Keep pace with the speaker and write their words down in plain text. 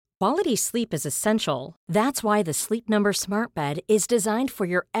Quality sleep is essential. That's why the Sleep Number Smart Bed is designed for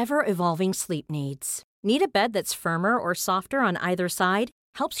your ever-evolving sleep needs. Need a bed that's firmer or softer on either side?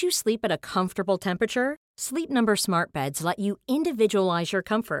 Helps you sleep at a comfortable temperature? Sleep Number Smart Beds let you individualize your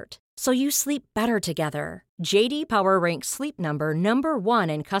comfort, so you sleep better together. JD Power ranks Sleep Number number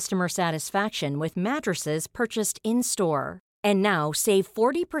 1 in customer satisfaction with mattresses purchased in-store. And now, save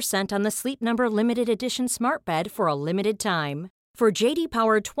 40% on the Sleep Number Limited Edition Smart Bed for a limited time. For JD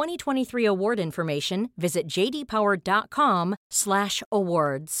Power 2023 award information, visit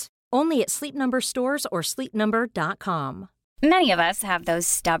jdpower.com/awards. Only at Sleep Number stores or sleepnumber.com. Many of us have those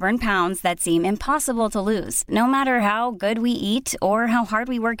stubborn pounds that seem impossible to lose, no matter how good we eat or how hard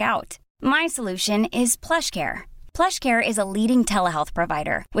we work out. My solution is PlushCare. PlushCare is a leading telehealth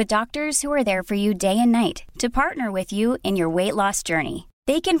provider with doctors who are there for you day and night to partner with you in your weight loss journey.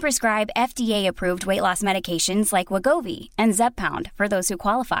 They can prescribe FDA-approved weight loss medications like Wegovy and Zepbound for those who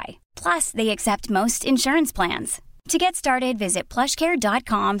qualify. Plus, they accept most insurance plans. To get started, visit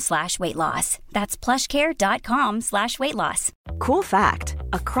plushcare.com/weightloss. That's plushcare.com/weightloss. Cool fact,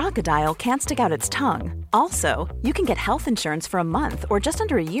 a crocodile can't stick out its tongue. Also, you can get health insurance for a month or just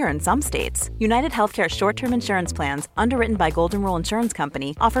under a year in some states. United Healthcare short-term insurance plans, underwritten by Golden Rule Insurance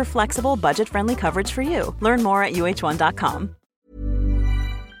Company, offer flexible, budget-friendly coverage for you. Learn more at uh1.com.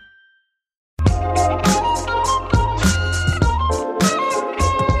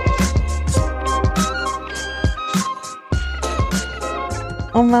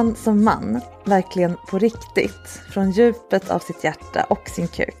 Om man som man verkligen på riktigt, från djupet av sitt hjärta och sin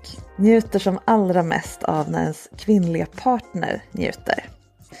kuk, njuter som allra mest av när ens kvinnliga partner njuter.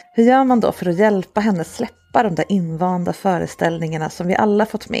 Hur gör man då för att hjälpa henne släppa de där invanda föreställningarna som vi alla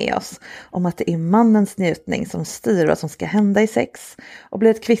fått med oss om att det är mannens njutning som styr vad som ska hända i sex och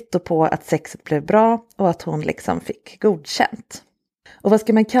blir ett kvitto på att sexet blev bra och att hon liksom fick godkänt? Och vad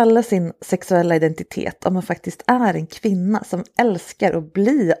ska man kalla sin sexuella identitet om man faktiskt är en kvinna som älskar att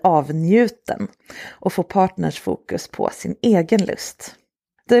bli avnjuten och få partners fokus på sin egen lust?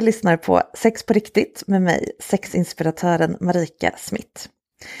 Du lyssnar på Sex på riktigt med mig, sexinspiratören Marika Smith.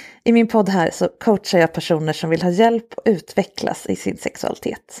 I min podd här så coachar jag personer som vill ha hjälp och utvecklas i sin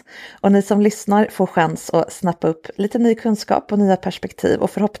sexualitet. Och ni som lyssnar får chans att snappa upp lite ny kunskap och nya perspektiv och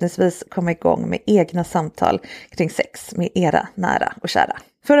förhoppningsvis komma igång med egna samtal kring sex med era nära och kära.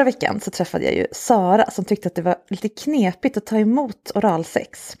 Förra veckan så träffade jag ju Sara som tyckte att det var lite knepigt att ta emot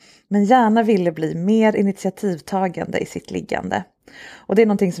oralsex, men gärna ville bli mer initiativtagande i sitt liggande. Och det är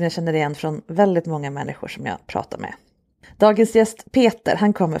någonting som jag känner igen från väldigt många människor som jag pratar med. Dagens gäst Peter,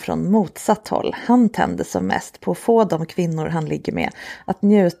 han kommer från motsatt håll. Han tänder som mest på att få de kvinnor han ligger med att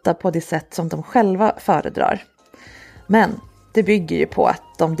njuta på det sätt som de själva föredrar. Men det bygger ju på att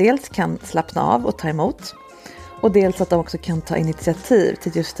de dels kan slappna av och ta emot, och dels att de också kan ta initiativ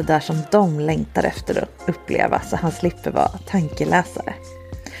till just det där som de längtar efter att uppleva, så han slipper vara tankeläsare.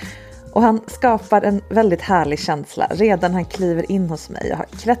 Och han skapar en väldigt härlig känsla redan han kliver in hos mig och har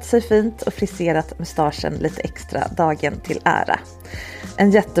klätt sig fint och friserat mustaschen lite extra dagen till ära.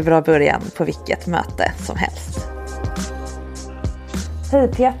 En jättebra början på vilket möte som helst. Hej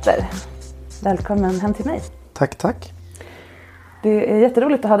Peter, välkommen hem till mig. Tack, tack. Det är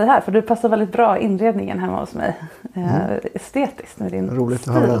jätteroligt att ha dig här, för du passar väldigt bra inredningen hemma hos mig. Estetiskt med din roligt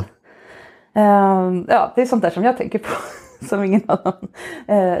stil. Att höra. Ja, det är sånt där som jag tänker på. Som ingen annan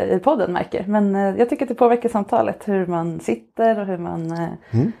i podden märker. Men jag tycker att det påverkar samtalet. Hur man sitter och hur man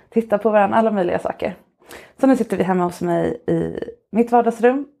tittar på varandra. Alla möjliga saker. Så nu sitter vi hemma hos mig i mitt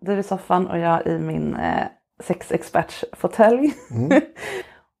vardagsrum. Du i soffan och jag i min sexexpertsfåtölj.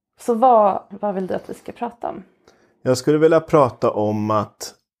 Så vad vill du att vi ska prata om? Jag skulle vilja prata om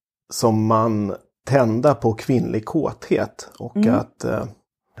att som man tända på kvinnlig kåthet. Och att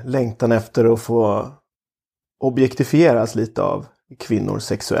längtan efter att få objektifieras lite av kvinnor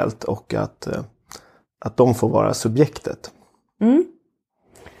sexuellt, och att de får vara subjektet.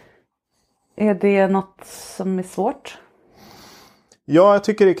 Är det något som är svårt? Ja, jag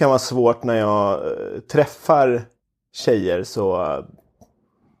tycker det kan vara svårt när jag träffar tjejer, så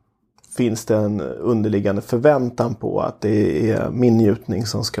finns det en underliggande förväntan på att det är min njutning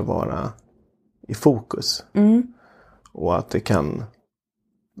som ska vara i fokus. Och att det kan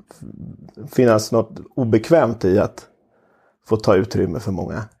finnas något obekvämt i att få ta utrymme för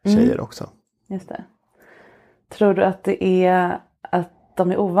många tjejer också. Just det. Tror du att det är att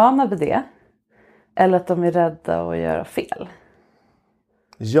de är ovana vid det? Eller att de är rädda att göra fel?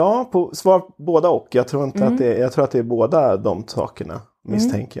 Ja, på svar båda och. Jag tror inte att jag tror att det är båda de sakerna,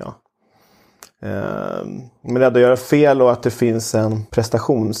 misstänker jag. Men rädda att göra fel, och att det finns en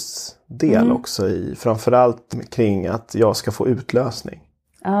prestationsdel också i, framförallt kring att jag ska få utlösning.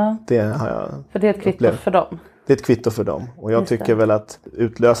 Ja. Det har jag För det är ett kvitto upplevt. för dem. Det är ett kvitto för dem. Och jag Just det. tycker väl att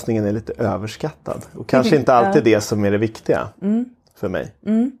utlösningen är lite överskattad. Och kanske inte alltid det som är det viktiga för mig.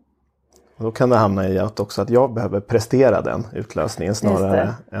 Och då kan det hamna i att också att jag behöver prestera den utlösningen snarare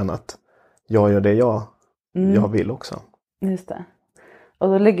än att jag gör det jag vill också. Just det. Och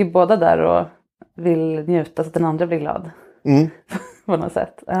då ligger båda där och vill njuta så att den andra blir glad. På något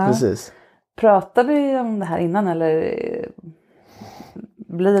sätt. Ja. Precis. Pratar vi om det här innan eller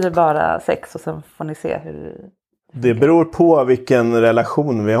blir det bara sex och sen får ni se hur... Det beror på vilken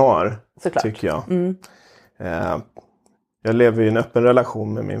relation vi har, Såklart. tycker jag. Jag lever i en öppen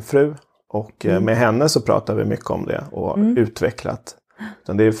relation med min fru. Och med henne så pratar vi mycket om det och utvecklat.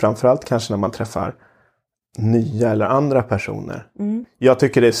 Så det är framförallt kanske när man träffar nya eller andra personer. Jag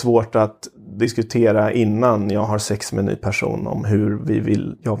tycker det är svårt att diskutera innan jag har sex med en ny person om hur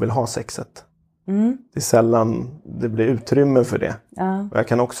jag vill ha sexet. Det är sällan det blir utrymme för det. Ja. Och jag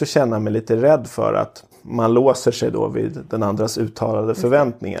kan också känna mig lite rädd för att man låser sig då vid den andras uttalade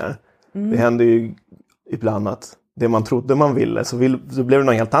förväntningar. Det händer ju ibland att det man trodde man ville så blev det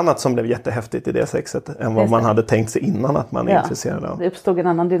något helt annat som blev jättehäftigt i det sexet än vad man hade tänkt sig innan att man är intresserad av. Det uppstod en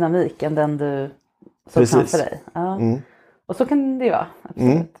annan dynamik än den du såg framför dig. Ja. Och så kan det ju vara.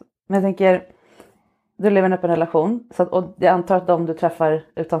 Absolut. Men jag tänker, du lever i en öppen relation och jag antar att de du träffar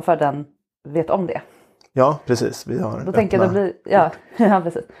utanför den vet om det. Ja, precis. Vi har då tänker jag,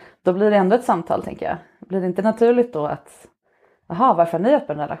 precis. Då blir det ändå ett samtal, tänker jag. Blir det inte naturligt då att, varför har ni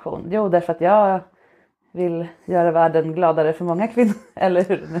öppen relation? Jo, därför att jag vill göra världen gladare för många kvinnor, eller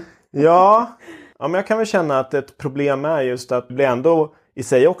hur? Ja, men jag kan väl känna att ett problem är just att det blir ändå i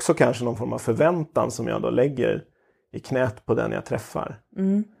sig också kanske någon form av förväntan som jag då lägger i knät på den jag träffar.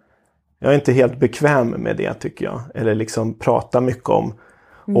 Jag är inte helt bekväm med det, tycker jag. Eller liksom prata mycket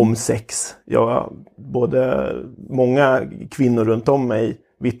om sex. Många kvinnor runt om mig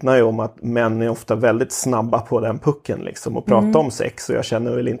vittnar ju om att män är ofta väldigt snabba på den pucken liksom, och prata om sex. Och jag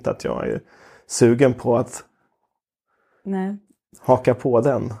känner väl inte att jag är sugen på att haka på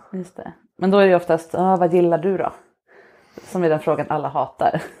den. Just det. Men då är det oftast, vad gillar du då? Som är den frågan alla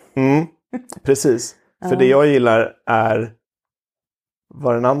hatar. Precis. För det jag gillar är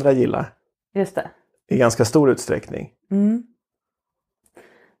vad den andra gillar. Just det. I ganska stor utsträckning.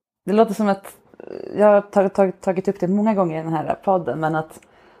 Det låter som att jag har tagit upp det många gånger i den här podden. Men att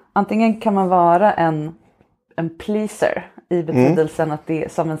antingen kan man vara en pleaser i betydelsen att det är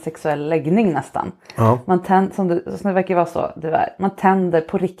som en sexuell läggning nästan. Ja. Som det verkar vara så du är. Man tänder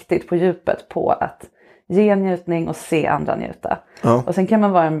på riktigt, på djupet på att ge njutning och se andra njuta. Ja. Och sen kan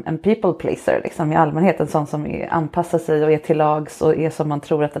man vara en people pleaser liksom, i allmänhet. En sån som anpassar sig och är till lags och är som man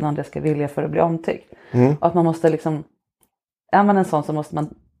tror att den andra ska vilja för att bli omtyckt. Och att man måste liksom, är man en sån så måste man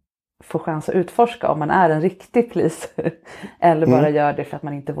få chans att utforska om man är en riktig pleaser. Eller bara gör det för att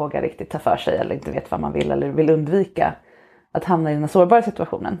man inte vågar riktigt ta för sig eller inte vet vad man vill eller vill undvika att hamna i den här sårbara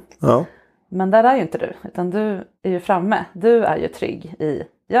situationen. Ja. Men där är ju inte du, utan du är ju framme. Du är ju trygg i,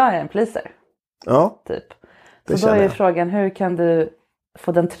 jag är en pleaser. Ja, typ. Så då är ju frågan, hur kan du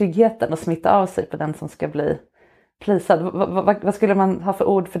få den tryggheten och smitta av sig på den som ska bli pleasad? Vad skulle man ha för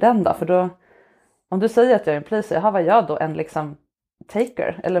ord för den då? För då, om du säger att jag är en pleaser, vad jag då? En liksom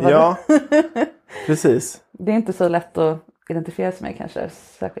taker? Eller vad? Ja, precis. Det är inte så lätt att identifiera sig med kanske,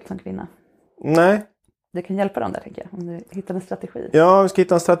 särskilt som kvinna. Nej. Det kan hjälpa dem där, tänker jag. Om du hittar en strategi. Ja, vi ska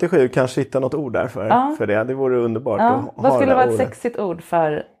hitta en strategi och kanske hitta något ord där för det. Det vore underbart att ha. Vad skulle vara ett sexigt ord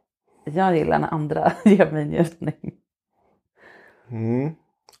för jag gillar när andra ger mig njutning?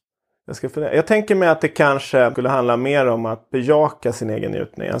 Jag tänker mig att det kanske skulle handla mer om att bejaka sin egen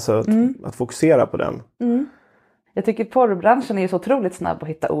njutning. Alltså att fokusera på den. Jag tycker porrbranschen är så otroligt snabb att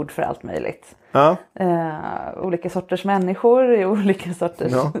hitta ord för allt möjligt. Ja. Olika sorters människor i olika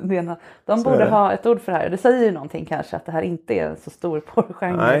sorters... Ja. De borde ha ett ord för det här. Det säger ju någonting kanske att det här inte är en så stor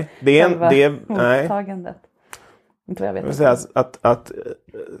porrgenre. Nej, det är mottagandet. Inte vad jag vet. Att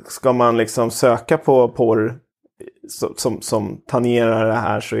ska man liksom söka på porr som tangerar det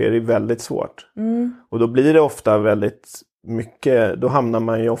här så är det väldigt svårt. Och då blir det ofta väldigt mycket... Då hamnar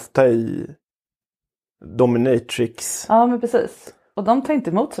man ju ofta i dominatrix. Ja, men precis. Och de tar inte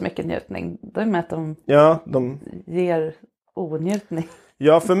emot så mycket njutning. Det är med att de ger onjutning.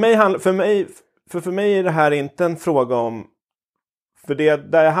 Ja, för mig är det här inte en fråga om... För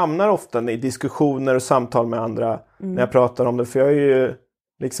det där jag hamnar ofta i diskussioner och samtal med andra när jag pratar om det. För jag är ju,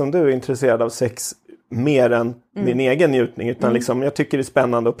 liksom du, intresserad av sex mer än min egen njutning. Utan liksom, jag tycker det är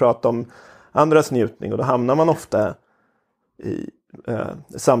spännande att prata om andras njutning. Och då hamnar man ofta i...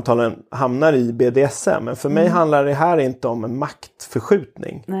 samtalen hamnar i BDSM. Men för mig handlar det här inte om en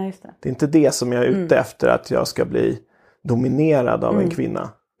maktförskjutning. Nej, just det. Det är inte det som jag är ute efter, att jag ska bli dominerad av en kvinna.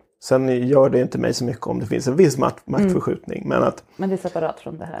 Sen gör det inte mig så mycket om det finns en viss maktförskjutning. Men det är separat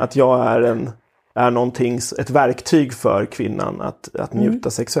från det här. Att jag är någonting, ett verktyg för kvinnan att njuta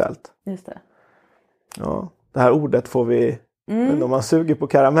sexuellt. Just det. Ja, det här ordet får vi... Men om man suger på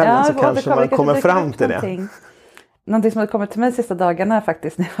karamellen så kanske man kommer fram till det. Någonting som har kommit till mig de sista dagarna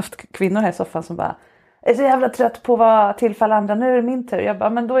faktiskt. När jag har haft kvinnor här i soffan som bara... Jag är så jävla trött på att vara till för alla andra. Nu är det min tur. Jag bara,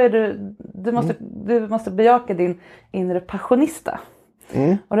 men då är du måste bejaka din inre passionista.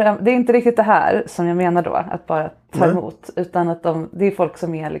 Och det är inte riktigt det här som jag menar då. Att bara ta emot. Utan att det är folk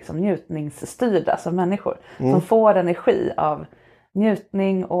som är liksom njutningsstyrda som människor. Som får energi av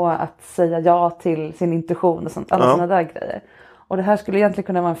njutning och att säga ja till sin intuition och sånt. Alla sådana där grejer. Och det här skulle egentligen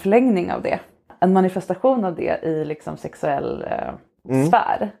kunna vara en förlängning av det. En manifestation av det i liksom sexuell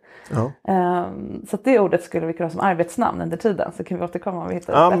sfär. Ja. Så att det ordet skulle vi kunna ha som arbetsnamn under tiden. Så kan vi återkomma om vi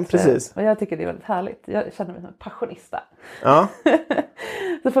hittar ett bättre. Precis. Och jag tycker det är väldigt härligt. Jag känner mig som en passionista. Ja.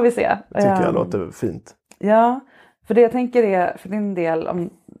 Så får vi se. Det tycker jag låter fint. Ja, för det jag tänker är för din del om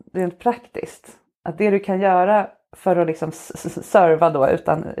rent praktiskt. Att det du kan göra för att liksom serva då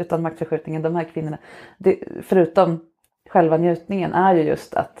utan maktförskjutningen de här kvinnorna. Förutom själva njutningen är ju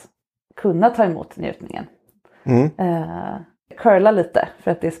just att kunna ta emot njutningen. Curla lite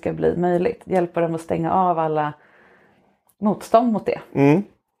för att det ska bli möjligt. Hjälpa dem att stänga av alla motstånd mot det.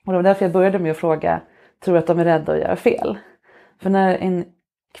 Och det var därför jag började med att fråga, tror att de är rädda att göra fel? För när en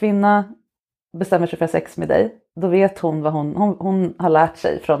kvinna bestämmer sig för sex med dig, då vet hon vad hon har lärt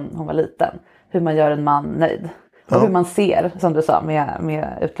sig från hon var liten. Hur man gör en man nöjd. Och hur man ser, som du sa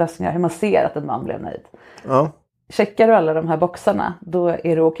med utlösningar, hur man ser att en man blev nöjd. Checkar du alla de här boxarna, då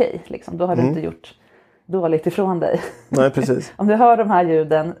är det okej. Liksom. Då har du inte gjort dåligt ifrån dig. Nej, precis. Om du hör de här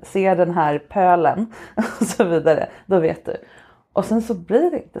ljuden, ser den här pölen och så vidare, då vet du. Och sen så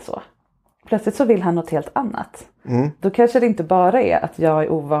blir det inte så. Plötsligt så vill han något helt annat. Då kanske det inte bara är att jag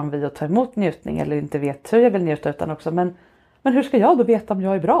är ovan vid att ta emot njutning eller inte vet hur jag vill njuta, utan också, men hur ska jag då veta om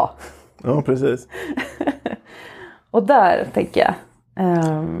jag är bra? Ja, precis. Och där tänker jag,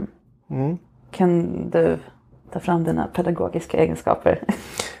 kan du ta fram dina pedagogiska egenskaper?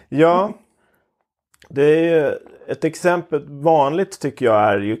 Ja, det är ju ett exempel. Vanligt tycker jag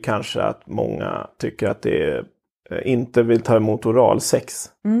är ju kanske att många tycker att det inte vill ta emot oralsex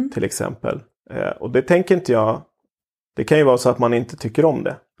till exempel. Och det tänker inte jag. Det kan ju vara så att man inte tycker om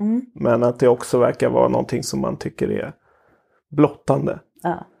det. Men att det också verkar vara någonting som man tycker är blottande.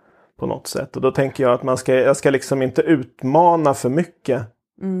 På något sätt. Och då tänker jag att jag ska liksom inte utmana för mycket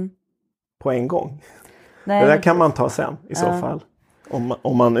på en gång. Nej, det där kan man ta sen i så fall.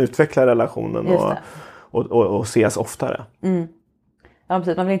 Om man utvecklar relationen och ses oftare. Ja,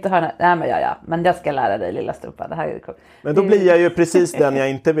 precis. Man vill inte höra, men jag ska lära dig lilla strumpa. Det här är cool. Men då blir jag ju precis den jag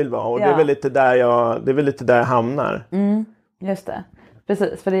inte vill vara. Och det är väl lite där jag hamnar. Just det.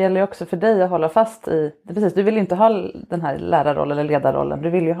 Precis, för det gäller ju också för dig att hålla fast i... Precis, du vill inte ha den här lärarrollen eller ledarrollen. Du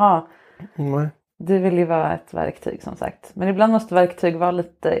vill ju ha... Du vill ju vara ett verktyg, som sagt. Men ibland måste verktyg vara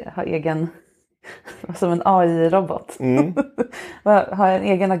ha egen... som en AI-robot. Ha en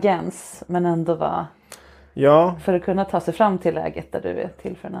egen agens, men ändå vara... Ja. För att kunna ta sig fram till läget där du är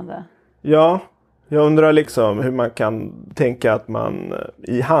till för den andra. Ja, jag undrar liksom hur man kan tänka att man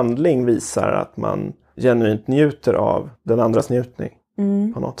i handling visar att man genuint njuter av den andras njutning.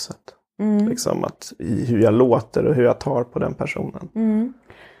 På något sätt. Liksom att i hur jag låter och hur jag tar på den personen.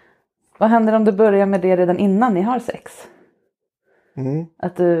 Vad händer om du börjar med det redan innan ni har sex?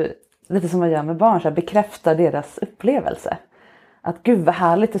 Att du, lite som man gör med barn, så här, bekräftar deras upplevelse. Att gud vad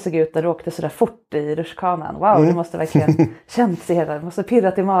härligt det såg ut när du åkte så där fort i rutschkanan. Wow, du måste verkligen känt sig hela, du måste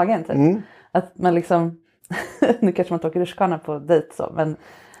pirrat i magen typ. Att man liksom, nu kanske man inte åker rutschkana på dejt så, men...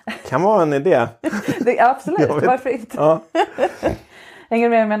 Kan vara en idé. Absolut, varför inte? Ja. Hänger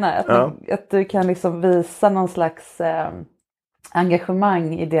med jag menar? Att du kan liksom visa någon slags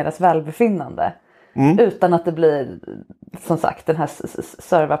engagemang i deras välbefinnande. Utan att det blir, som sagt, den här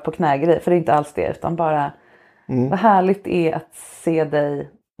serva på knägrej. För det är inte alls det, utan bara vad härligt är att se dig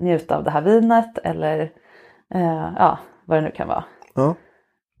njuta av det här vinet. Eller vad det nu kan vara.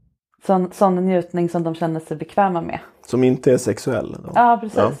 Sån njutning som de känner sig bekväma med. Som inte är sexuell. Då. Ja,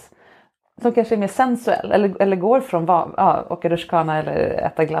 precis. Som kanske är mer sensuell. Eller går från åka rutschkana eller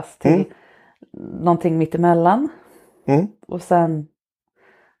äta glass till någonting mitt emellan. Och sen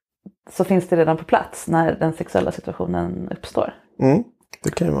så finns det redan på plats när den sexuella situationen uppstår.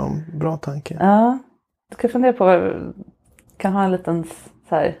 Det kan ju vara en bra tanke. Ja, du kan fundera på, kan ha en liten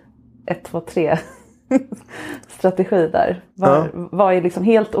så här 1, 2, 3 strategi där. Vad är liksom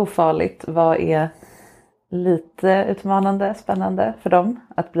helt ofarligt? Vad är lite utmanande, spännande för dem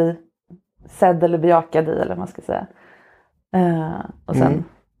att bli sedd eller bejakad i, eller vad man ska säga. Och sen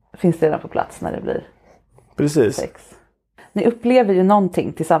finns redan på plats när det blir Precis. sex. Ni upplever ju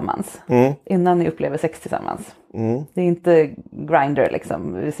någonting tillsammans innan ni upplever sex tillsammans. Det är inte Grindr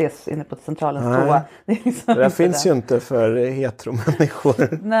liksom. Vi ses inne på Centralens toa. Det, är liksom det där finns ju inte för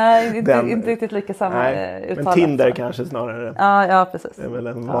heteromänniskor. Nej, inte riktigt lika samma uttalat. Men Tinder kanske snarare. Ja, precis. Det är väl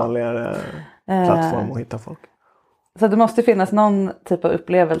en vanligare plattform att hitta folk. Så det måste finnas någon typ av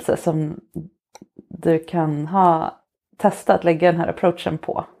upplevelse som du kan ha testat att lägga den här approachen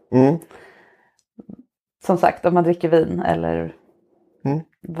på. Som sagt, om man dricker vin eller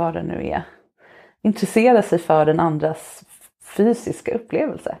vad det nu är. Intressera sig för den andras fysiska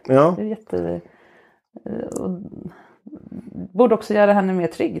upplevelse. Ja. Det är borde också göra henne mer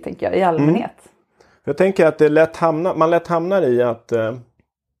trygg, tänker jag, i allmänhet. Jag tänker att man lätt hamnar i att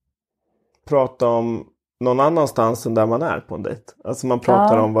prata om någon annanstans än där man är på en dejt. Alltså man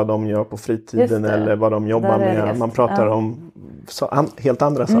pratar om vad de gör på fritiden eller vad de jobbar med. Man pratar om helt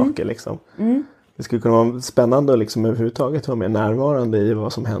andra saker liksom. Det skulle kunna vara spännande att liksom överhuvudtaget vara mer närvarande i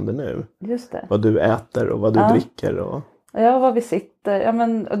vad som händer nu. Just det. Vad du äter och vad du dricker. Och... Ja, var vi sitter. Ja,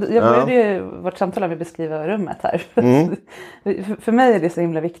 men, jag började ju vårt samtal med att beskriva rummet här. För mig är det så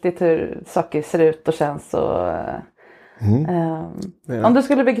himla viktigt hur saker ser ut och känns. Och, om du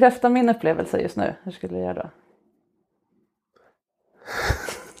skulle bekräfta min upplevelse just nu, hur skulle du göra då?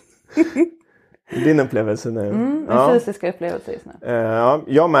 Din upplevelse nu? Min fysiska upplevelse just nu.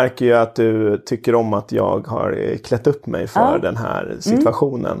 Jag märker ju att du tycker om att jag har klätt upp mig för den här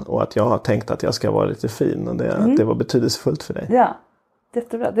situationen. Och att jag har tänkt att jag ska vara lite fin. Och att det var betydelsefullt för dig. Ja,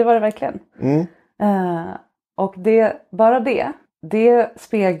 jättebra. Det var det verkligen. Och det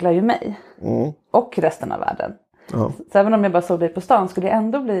speglar ju mig. Och resten av världen. Så även om jag bara såg dig på stan skulle jag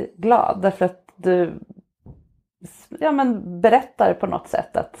ändå bli glad. Därför att du berättar på något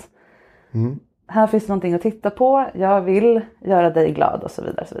sätt att här finns någonting att titta på. Jag vill göra dig glad och så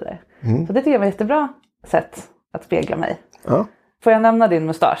vidare. Så det tycker jag var ett jättebra sätt att spegla mig. Ja. Får jag nämna din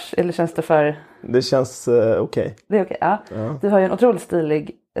mustasch? Eller känns det för... Det känns okej. Det är okej, ja. Du har ju en otroligt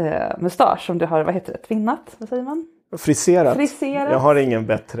stilig mustasch som du har, vad heter det? Tvinnat? Vad säger man? Friserat. Jag har ingen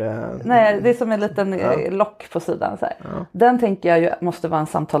bättre... Nej, det är som en liten lock på sidan. Så här. Ja. Den tänker jag ju måste vara en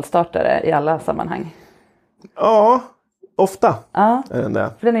samtalsstartare i alla sammanhang. Ja, ofta. Ja, är den där.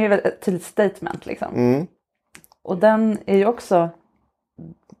 För den är ju ett tydligt statement liksom. Och den är ju också...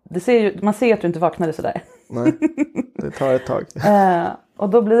 man ser att du inte vaknade sådär. Nej, det tar ett tag. Och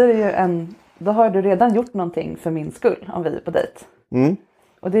då blir det ju då har du redan gjort någonting för min skull om vi är på dejt.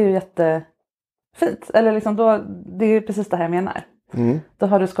 Och det är ju jättefint. Eller liksom det är ju precis det här jag menar. Då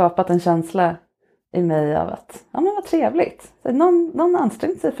har du skapat en känsla i mig av att, ja men vad trevligt. Så någon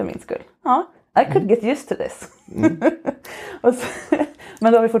ansträngt sig för min skull. Ja, I could get used to this.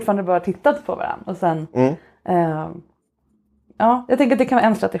 Men då har vi fortfarande bara tittat på varandra. Och sen, jag tänker att det kan vara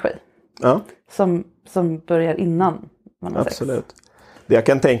en strategi. Ja. Som börjar innan man har sex. Absolut. Det jag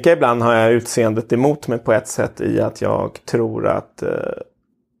kan tänka ibland har jag utseendet emot mig på ett sätt i att jag tror att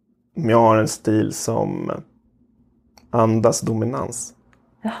jag har en stil som andas dominans.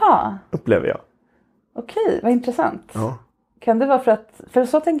 Jaha. Upplever jag. Okej, vad intressant. Ja. Kan det vara för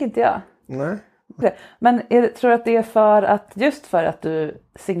så tänker inte jag. Nej. Men tror du att det är för att du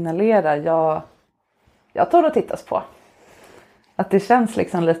signalerar jag tar och tittas på? Att det känns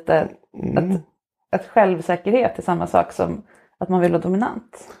liksom lite att självsäkerhet är samma sak som att man vill vara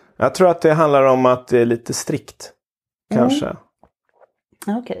dominant. Jag tror att det handlar om att det är lite strikt. Kanske.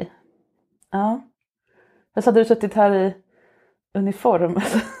 Okej. Ja. Så hade du suttit här i uniform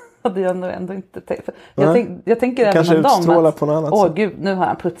hade jag nog ändå inte tänkt. Jag tänker även kanske om dem utstråla på något annat sätt. Gud, nu har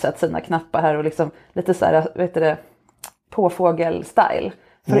han putsat sina knappar här och liksom lite så här, påfågel-style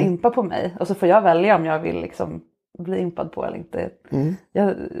för att impa på mig. Och så får jag välja om jag vill liksom bli impad på eller inte.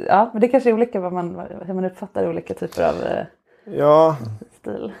 Men det kanske är olika hur man uppfattar olika typer av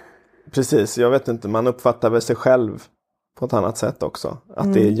stil. Precis, jag vet inte. Man uppfattar väl sig själv på ett annat sätt också.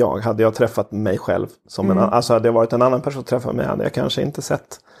 Att det är jag. Hade jag träffat mig själv som alltså hade jag varit en annan person träffat mig hade jag kanske inte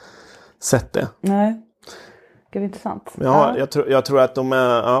sett det. Nej, det är intressant. Jag tror att de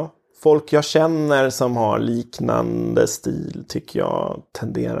är folk jag känner som har liknande stil tycker jag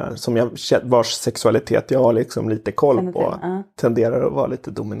tenderar, vars sexualitet jag har liksom lite koll på, tenderar att vara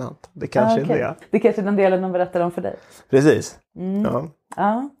lite dominant. Det kanske är det. Det kanske är den delen de berättar om för dig. Precis.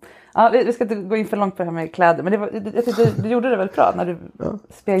 Ja, vi ska inte gå in för långt på det här med kläder. Men jag tyckte du gjorde det väl bra när du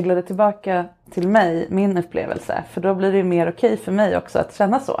speglade tillbaka till mig min upplevelse. För då blir det ju mer okej för mig också att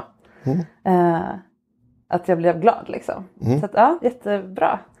känna så. Att jag blev glad liksom. Så att,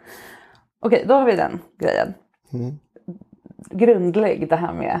 jättebra. Okej, då har vi den grejen. Grundlägg det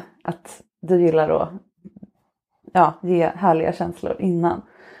här med att du gillar att ge härliga känslor innan.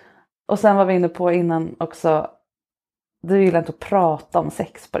 Och sen var vi inne på innan också, du gillar inte att prata om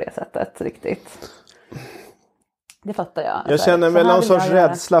sex på det sättet riktigt. Det fattar jag. Jag känner väl någon sorts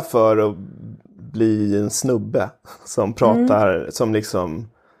rädsla för att bli en snubbe som pratar, som liksom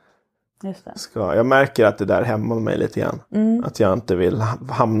Just det. jag märker att det där hämmar mig lite grann. Att jag inte vill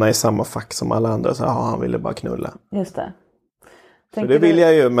hamna i samma fack som alla andra. Så han ville bara knulla. Just det. För det vill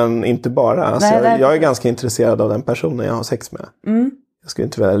jag ju, men inte bara. Alltså, Nej, jag är ganska intresserad av den personen jag har sex med. Jag skulle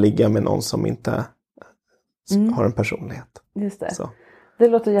inte vilja ligga med någon som inte har en personlighet. Just det. Så. Det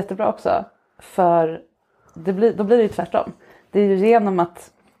låter jättebra också. För då blir det ju tvärtom. Det är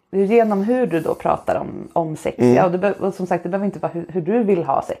ju genom hur du då pratar om sex. Ja, och som sagt, det behöver inte vara hur du vill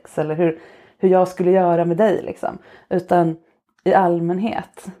ha sex. Eller hur jag skulle göra med dig. Liksom. Utan i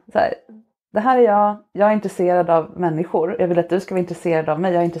allmänhet. Så här, det här är jag är intresserad av människor. Jag vill att du ska vara intresserad av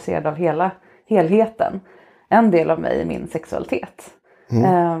mig. Jag är intresserad av helheten. En del av mig är min sexualitet.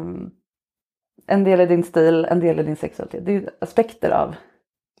 En del är din stil, en del är din sexualitet. Det är aspekter av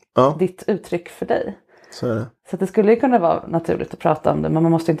ditt uttryck för dig. Så är det. Så det skulle ju kunna vara naturligt att prata om det. Men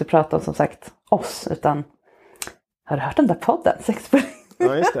man måste inte prata om, som sagt, oss. Utan, har du hört den där podden? Sexpoäng.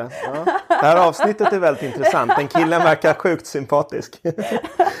 Ja, just det. Ja. Det här avsnittet är väldigt intressant. Den killen verkar sjukt sympatisk.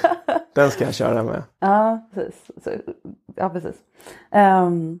 Den ska jag köra med. Ja, precis.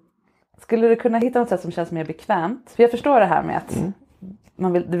 Skulle du kunna hitta något sätt som känns mer bekvämt? För jag förstår det här med att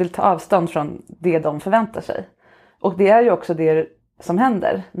du vill ta avstånd från det de förväntar sig. Och det är ju också det som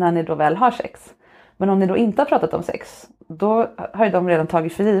händer när ni då väl har sex. Men om ni då inte har pratat om sex, då har ju de redan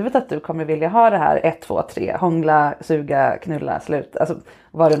tagit för givet att du kommer vilja ha det här 1, 2, 3, hångla, suga, knulla, slut. Alltså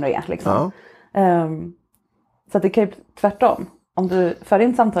vad det nu är liksom. Ja. Så att det kan ju tvärtom. Om du för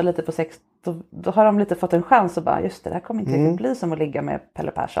in samtal lite på sex, då har de lite fått en chans att bara, just det här kommer inte riktigt bli som att ligga med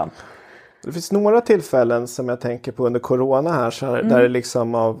Pelle Persson. Det finns några tillfällen som jag tänker på under corona här, där det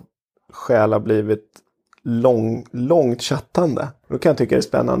liksom av skäl har blivit långt chattande. Då kan jag tycka det är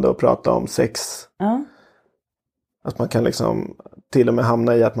spännande att prata om sex. Att man kan liksom till och med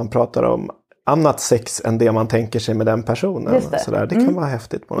hamna i att man pratar om annat sex än det man tänker sig med den personen. Just det. Så det kan vara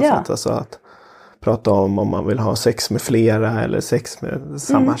häftigt på något sätt. Alltså att prata om man vill ha sex med flera eller sex med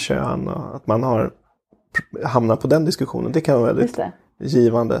samma kön. Och att man hamnar på den diskussionen. Det kan vara väldigt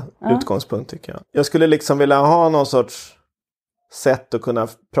givande utgångspunkt, tycker jag. Jag skulle liksom vilja ha någon sorts sätt att kunna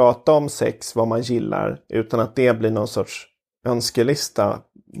prata om sex, vad man gillar, utan att det blir någon sorts önskelista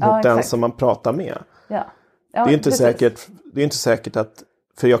mot den som man pratar med. Ja. Det är inte säkert att,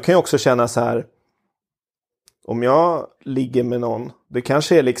 för jag kan ju också känna så här, om jag ligger med någon, det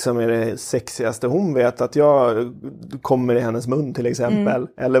kanske är liksom det sexigaste hon vet, att jag kommer i hennes mun till exempel,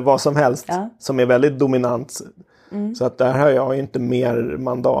 eller vad som helst som är väldigt dominant. Så att där har jag inte mer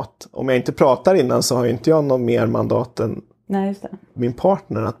mandat. Om jag inte pratar innan så har inte jag någon mer mandat än min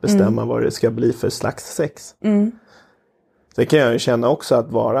partner att bestämma vad det ska bli för slags sex. Det kan jag ju känna också,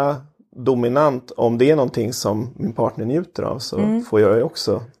 att vara dominant, om det är någonting som min partner njuter av, så får jag ju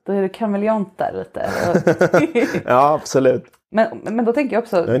också. Då är du kameleont där lite. Ja, absolut. Men då tänker jag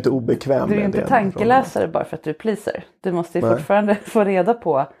också, jag är inte obekväm. Du är ju inte tankeläsare bara för att du är pleaser. Du måste ju fortfarande få reda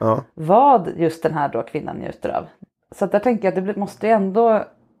på vad just den här då kvinnan njuter av. Så att där tänker jag att det måste ju ändå,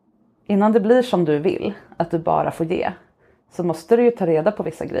 innan det blir som du vill, att du bara får ge, så måste du ju ta reda på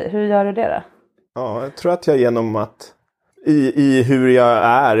vissa grejer. Hur gör du det då? Ja, jag tror att jag genom att i hur jag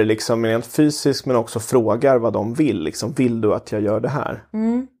är liksom rent fysiskt, men också frågar vad de vill. Liksom, vill du att jag gör det här?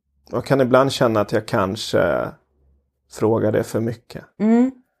 Jag kan ibland känna att jag kanske frågar det för mycket.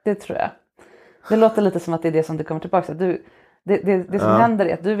 Det tror jag. Det låter lite som att det är det som du kommer tillbaka till. Det som händer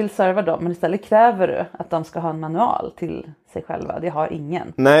är att du vill serva dem, men istället kräver du att de ska ha en manual till sig själva. Det har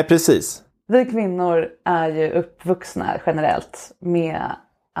ingen. Nej, precis. Vi kvinnor är ju uppvuxna generellt med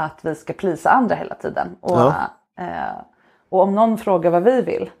att vi ska plisa andra hela tiden. Och om någon frågar vad vi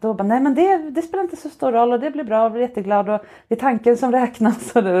vill, då bara, nej men det spelar inte så stor roll och det blir bra och blir jätteglad och det är tanken som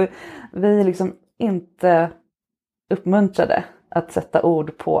räknas. Och vi är liksom inte uppmuntrade att sätta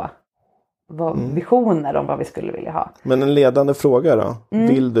ord på visioner om vad vi skulle vilja ha. Men en ledande fråga då?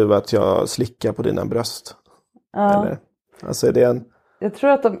 Vill du att jag slickar på dina bröst? Eller? Alltså är det en... Jag tror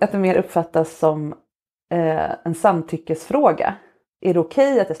att det mer uppfattas som en samtyckesfråga. Är det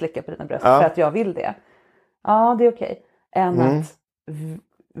okej att jag slickar på dina bröst för att jag vill det? Ja, det är okej. Än att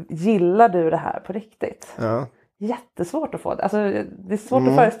gillar du det här på riktigt? Ja. Jättesvårt att få det. Alltså, det är svårt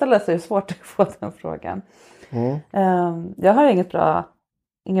att föreställa sig hur svårt det är att få den frågan. Jag har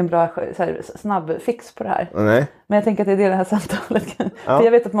ingen bra så här, snabb fix på det här. Nej. Men jag tänker att det är det här samtalet. För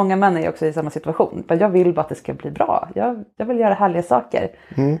jag vet att många män är också i samma situation. Jag vill bara att det ska bli bra. Jag vill göra härliga saker.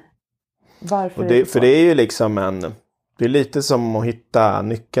 Varför? För det är ju liksom Det är lite som att hitta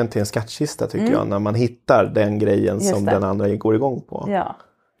nyckeln till en skattkista tycker jag. När man hittar den grejen som den andra går igång på. Ja.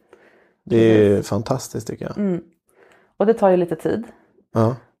 Det är ju fantastiskt tycker jag. Mm. Och det tar ju lite tid.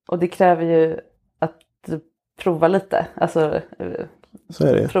 Ja. Och det kräver ju att du provar lite. Alltså så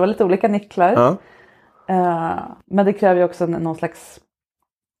är det. Prova lite olika nycklar. Ja. Men det kräver ju också någon slags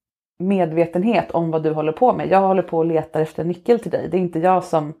medvetenhet om vad du håller på med. Jag håller på och letar efter en nyckel till dig. Det är inte jag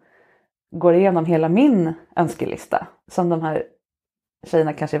som går igenom hela min önskelista. Som de här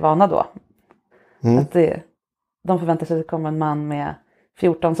tjejerna kanske är vana då. Att de förväntar sig att det kommer en man med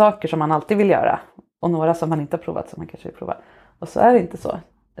 14 saker som man alltid vill göra. Och några som man inte har provat som man kanske vill prova. Och så är det inte så.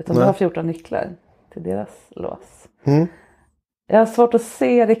 Utan de har 14 nycklar till deras lås. Jag har svårt att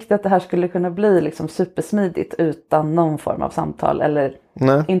se riktigt att det här skulle kunna bli liksom supersmidigt utan någon form av samtal eller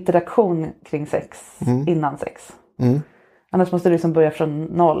interaktion kring sex innan sex. Annars måste du liksom börja från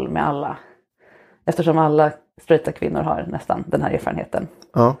noll med alla. Eftersom alla straighta kvinnor har nästan den här erfarenheten.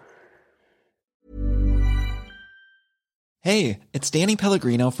 Ja. Hey, it's Danny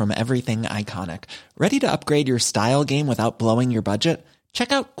Pellegrino from Everything Iconic. Ready to upgrade your style game without blowing your budget?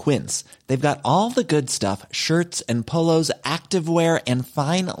 Check out Quince. They've got all the good stuff, shirts and polos, activewear, and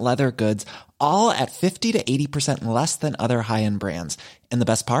fine leather goods, all at 50 to 80% less than other high-end brands. And the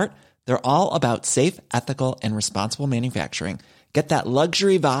best part? They're all about safe, ethical, and responsible manufacturing. Get that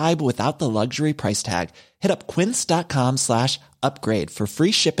luxury vibe without the luxury price tag. Hit up quince.com/upgrade for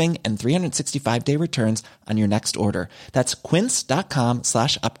free shipping and 365-day returns on your next order. That's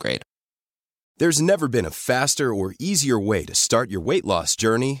quince.com/upgrade. There's never been a faster or easier way to start your weight loss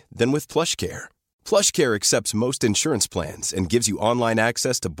journey than with PlushCare. PlushCare accepts most insurance plans and gives you online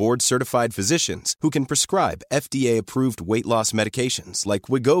access to board-certified physicians who can prescribe FDA-approved weight loss medications like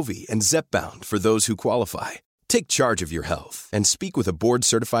Wegovy and Zepbound for those who qualify. Take charge of your health and speak with a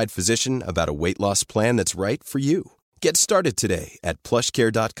board-certified physician about a weight loss plan that's right for you. Get started today at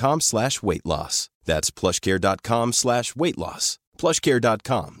plushcare.com/weightloss. That's plushcare.com/weightloss.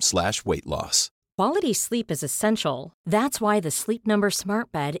 plushcare.com/weightloss. Quality sleep is essential. That's why the Sleep Number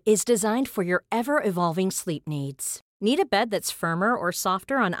Smart Bed is designed for your ever-evolving sleep needs. Need a bed that's firmer or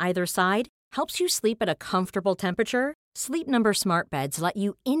softer on either side? Helps you sleep at a comfortable temperature? Sleep Number Smart Beds let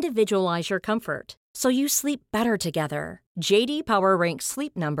you individualize your comfort, so you sleep better together. JD Power ranks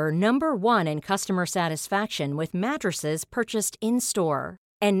Sleep Number #1 in customer satisfaction with mattresses purchased in-store.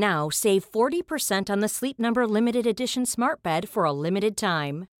 And now save 40% on the Sleep Number Limited Edition Smart Bed for a limited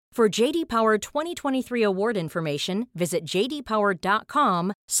time. For JD Power 2023 award information, visit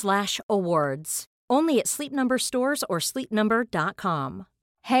jdpower.com/awards. Only at Sleep Number stores or sleepnumber.com.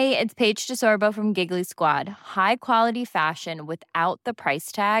 Hey, it's Paige DeSorbo from Giggly Squad. High quality fashion without the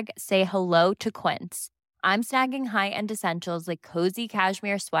price tag. Say hello to Quince. I'm snagging high-end essentials like cozy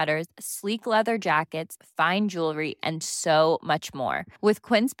cashmere sweaters, sleek leather jackets, fine jewelry, and so much more. With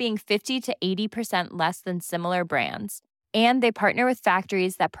Quince being 50 to 80% less than similar brands. And they partner with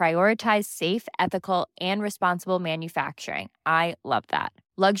factories that prioritize safe, ethical, and responsible manufacturing. I love that.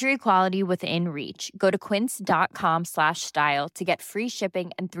 Luxury quality within reach. Go to quince.com/style to get free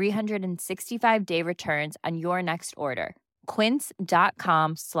shipping and 365-day returns on your next order.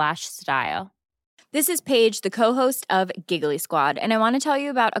 Quince.com/style. This is Paige, the co-host of Giggly Squad, and I want to tell you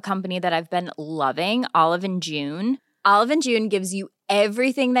about a company that I've been loving, Olive & June. Olive & June gives you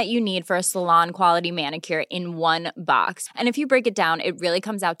everything that you need for a salon-quality manicure in one box. And if you break it down, it really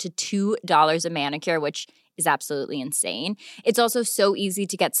comes out to $2 a manicure, which is absolutely insane. It's also so easy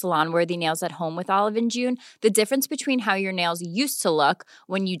to get salon-worthy nails at home with Olive & June. The difference between how your nails used to look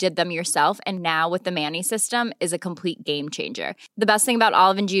when you did them yourself and now with the Mani system is a complete game changer. The best thing about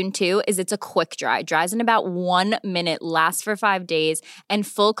Olive & June, too, is it's a quick dry. Dries in about 1 minute, lasts for 5 days, and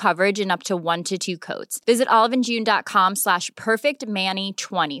full coverage in up to 1 to 2 coats. Visit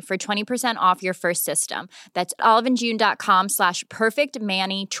oliveandjune.com/perfectmani20 for 20% off your first system. That's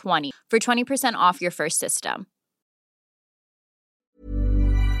oliveandjune.com/perfectmani20 for 20% off your first system.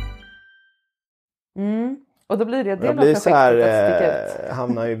 Och då blir det jag blir så här,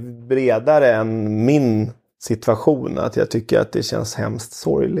 hamnar ju bredare än min situation. Att jag tycker att det känns hemskt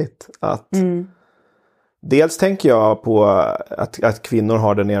sorgligt. Att dels tänker jag på att kvinnor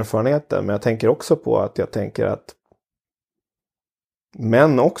har den erfarenheten. Men jag tänker också på att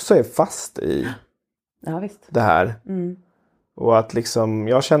män också är fast i det här. Och att liksom,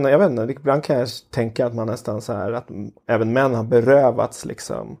 jag vet inte, ibland kan jag tänka att man nästan så här, att även män har berövats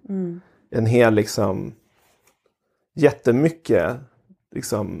liksom en hel liksom jättemycket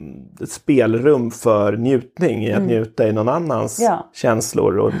liksom ett spelrum för njutning i att njuta i någon annans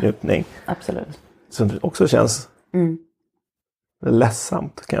känslor och njutning. Absolut. Som också känns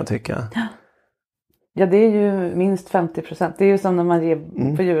ledsamt kan jag tycka. Ja, det är ju minst 50%. Det är ju som när man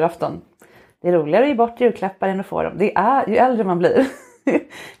ger på julafton. Det är roligare att ge bort julklappar än att få dem. Det är, ju äldre man blir,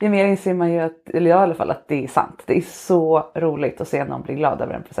 ju mer inser man ju att, eller jag i alla fall, att det är sant. Det är så roligt att se någon bli glad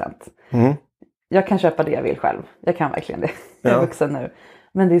över en present. Jag kan köpa det jag vill själv. Jag kan verkligen det. Jag är vuxen nu.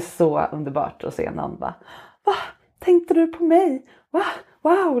 Men det är så underbart att se någon bara, va? Tänkte du på mig? Va?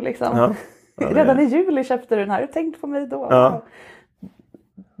 Wow, liksom. Redan i juli köpte du den här. Du tänkte på mig då. Ja.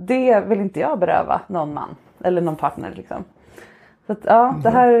 Det vill inte jag beröva någon man. Eller någon partner liksom. Så att,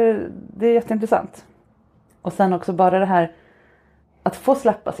 det är jätteintressant. Och sen också bara det här att få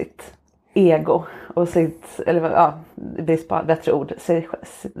släppa sitt ego och sitt, eller brist på bättre ord,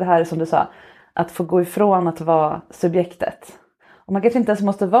 det här som du sa, att få gå ifrån att vara subjektet. Och man kanske inte ens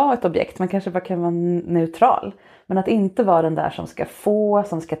måste vara ett objekt, man kanske bara kan vara neutral. Men att inte vara den där som ska få,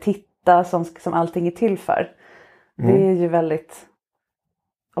 som ska titta, som allting är till för. Det är ju väldigt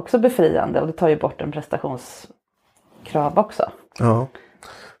också befriande, och det tar ju bort en prestationskrav också. Ja,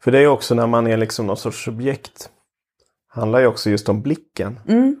 för det är ju också när man är liksom någon sorts subjekt, handlar ju också just om blicken.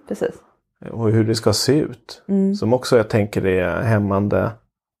 Precis. Och hur det ska se ut. Som också jag tänker är hämmande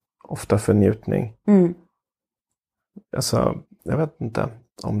ofta för njutning. Alltså, jag vet inte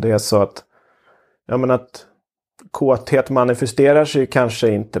om det är så att att kåthet manifesterar sig kanske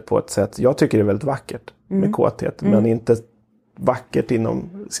inte på ett sätt, jag tycker det är väldigt vackert med kåthet, men inte vackert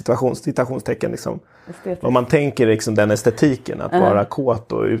inom citationstecken liksom. Om man tänker liksom den estetiken, att vara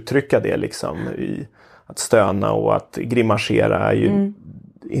kåt och uttrycka det liksom i att stöna och att grimasera är ju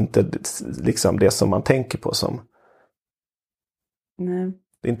inte liksom det som man tänker på som. Nej.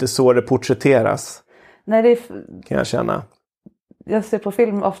 Det är inte så det porträtteras. Nej, det kan jag känna. Jag ser på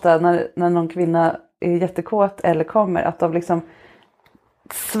film ofta när någon kvinna är jättekåt eller kommer, att de liksom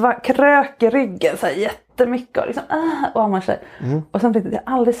kröker ryggen så här jättemycket och liksom amar sig. Och samtidigt, jag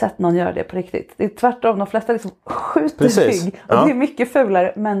har aldrig sett någon göra det på riktigt. Det är tvärtom, de flesta liksom skjuter rygg. Och det är mycket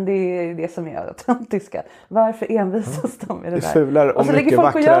fulare, men det är det som är autentiska. Varför envisas de med det där? Fulare och så ligger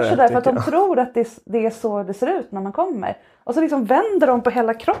folk och gör sådär för att de tror att det är så det ser ut när man kommer. Och så liksom vänder de på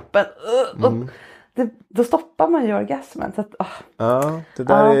hela kroppen. Och då stoppar man ju orgasmen. Så att, ja, det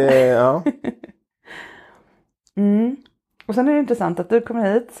där är... Ja. Och sen är det intressant att du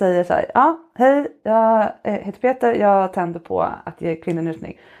kommer hit och säger så här: hej, jag heter Peter, jag tänder på att ge kvinnor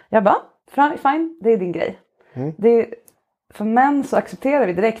njutning. Jag bara, fine, det är din grej. För män så accepterar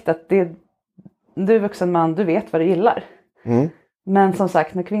vi direkt att du är vuxen man, du vet vad du gillar. Men som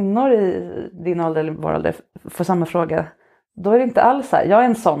sagt, när kvinnor i din ålder eller vår ålder får samma fråga, då är det inte alls så här, jag är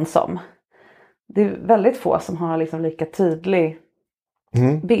en sån som. Det är väldigt få som har liksom lika tydlig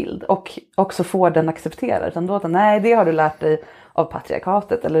bild och också får den accepterad. Utan då, nej, det har du lärt dig av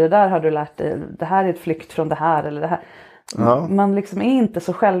patriarkatet, eller det där har du lärt dig, det här är ett flykt från det här eller det här. Man liksom är inte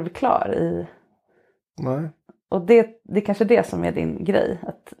så självklar i. Nej. Och det är kanske det som är din grej,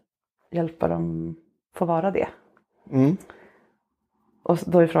 att hjälpa dem få vara det. Och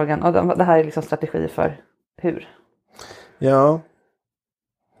då är frågan, och det här är liksom strategi för hur. Ja.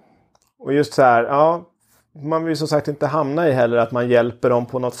 Och just så här, man vill som sagt inte hamna i heller att man hjälper dem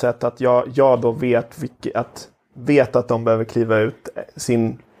på något sätt, att jag då vet att de behöver kliva ut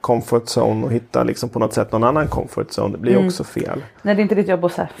sin comfort zone och hitta liksom på något sätt någon annan comfort zone. Det blir också fel. Nej, det är inte ditt jobb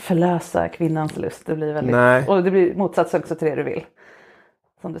att så här förlösa kvinnans lust. Det blir väldigt, och det blir motsats också till det du vill.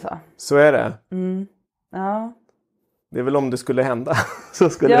 Som du sa. Så är det. Ja. Det är väl om det skulle hända. Så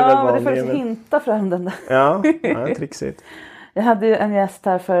skulle det väl vara. Ja, det får liksom hinta fram den där. Ja, trixigt. Jag hade ju en gäst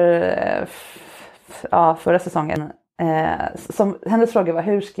här förra säsongen. Hennes fråga var,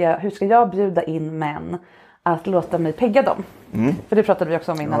 hur ska jag bjuda in män att låta mig pegga dem? För det pratade vi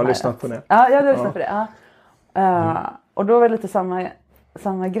också om innan. Jag har lyssnat på det. Ja, jag har lyssnat på det. Och då var det lite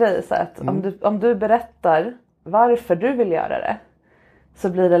samma grej. Så att om du berättar varför du vill göra det, så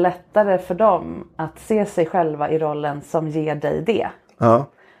blir det lättare för dem att se sig själva i rollen som ger dig det. Ja.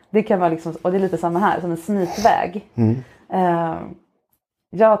 Det kan vara liksom, och det är lite samma här, som en smitväg.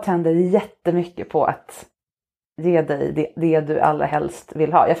 Jag tänder jättemycket på att ge dig det du allra helst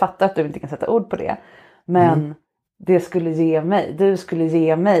vill ha. Jag fattar att du inte kan sätta ord på det. Men du skulle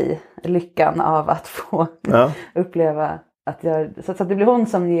ge mig lyckan av att få uppleva att så att det blir hon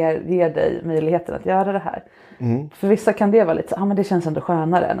som ger dig möjligheten att göra det här. För vissa kan det vara lite men det känns ändå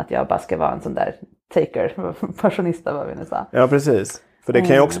skönare än att jag bara ska vara en sån där taker, passionista, vad vi nu sa. Ja, precis. För det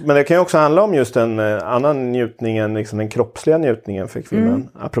kan ju också, men det kan ju också handla om just en annan njutning än liksom den kroppsliga njutningen för kvinnan.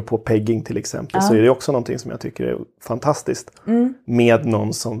 Apropå pegging till exempel, så är det också någonting som jag tycker är fantastiskt med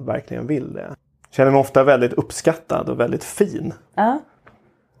någon som verkligen vill det. Jag känner mig ofta väldigt uppskattad och väldigt fin.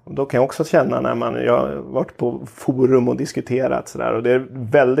 Och då kan jag också känna när jag har varit på forum och diskuterat sådär, och det är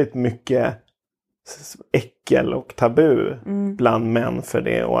väldigt mycket äckel och tabu bland män för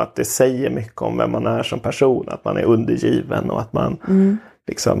det. Och att det säger mycket om vem man är som person. Att man är undergiven och att man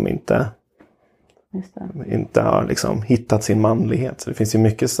liksom inte har liksom hittat sin manlighet. Så det finns ju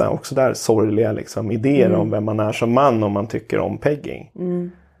mycket så här, också där sorgliga liksom, idéer om vem man är som man om man tycker om pegging.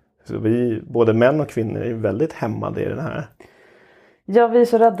 Så vi, både män och kvinnor, är väldigt hämmade i den här. Ja, vi är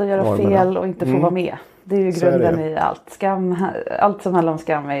så rädda att göra fel och inte få vara med. Det är ju grunden i allt. Skam, allt som handlar om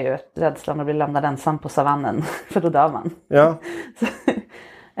skam är ju rädslan att bli lämnad ensam på savannen. För då dör man. Ja. Så,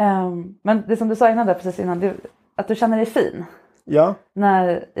 men det som du sa innan där, precis innan, att du känner dig fin. Ja.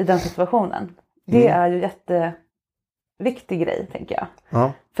 I den situationen. Det är ju jätteviktig grej, tänker jag.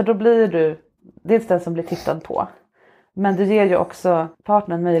 Ja. För då blir du dels den som blir tittad på. Men du ger ju också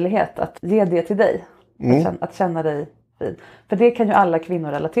partnern möjlighet att ge det till dig. Att känna dig fin. För det kan ju alla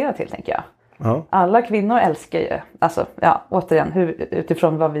kvinnor relatera till, tänker jag. Ja. Alla kvinnor älskar ju, alltså ja, återigen,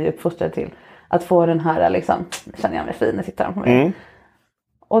 utifrån vad vi är uppfostrade till. Att få den här liksom, känner jag mig fin när tittar på mig.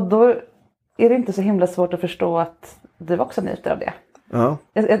 Och då är det inte så himla svårt att förstå att du också njuter av det. Ja.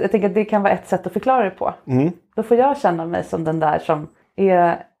 Jag tänker att det kan vara ett sätt att förklara det på. Då får jag känna mig som den där som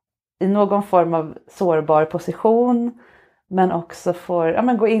är i någon form av sårbar position. Men också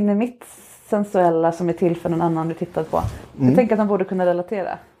får gå in i mitt sensuella som är till för någon annan du tittar på. Jag tänker att man borde kunna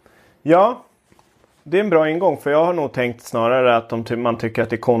relatera. Ja, det är en bra ingång. För jag har nog tänkt snarare att man tycker att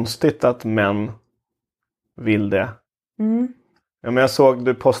det är konstigt att män vill det. Ja, men jag såg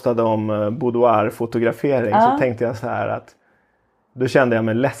du postade om boudoir-fotografering. Så tänkte jag så här att då kände jag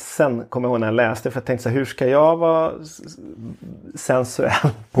mig ledsen, kommer jag ihåg när jag läste. För jag tänkte så här, hur ska jag vara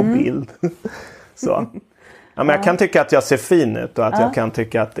sensuell på bild? Så. Ja, men jag kan tycka att jag ser fin ut. Och att jag kan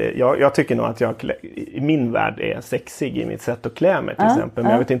tycka att jag tycker nog att jag i min värld är sexig i mitt sätt att klä mig till exempel.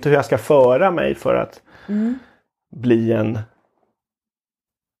 Men jag vet inte hur jag ska föra mig för att bli en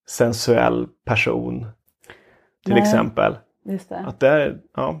sensuell person. Till exempel. Just det. Att det,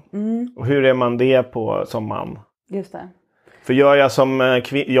 Och hur är man det som man? Just det. För gör jag som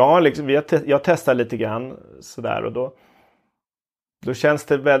jag testar lite grann sådär och då känns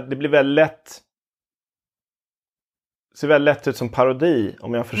det blir väldigt lätt. Ser väldigt lätt ut som parodi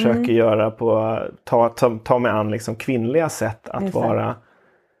om jag försöker göra ta mig an liksom kvinnliga sätt att vara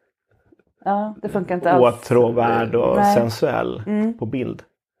det funkar inte alls. Åtråvärd och sensuell på bild.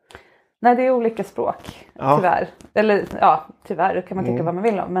 Nej, det är olika språk, tyvärr. Eller tyvärr kan man tycka vad man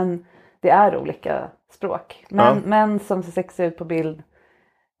vill om. Men det är olika språk. Män som ser sexiga ut på bild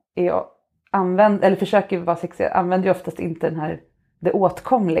försöker vara sexiga. Använder ju oftast inte det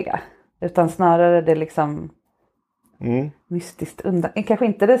åtkomliga. Utan snarare det liksom mystiskt undan. Kanske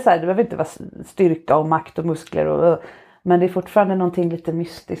inte det så här, det behöver inte vara styrka och makt och muskler. Men det är fortfarande någonting lite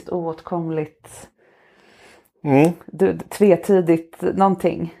mystiskt, oåtkomligt. Tvetydigt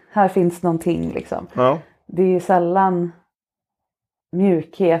någonting. Här finns någonting liksom. Ja. Det är sällan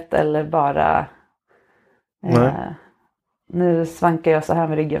mjukhet eller bara nu svankar jag så här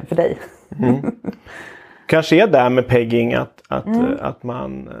med ryggen för dig. Kanske är det med pegging att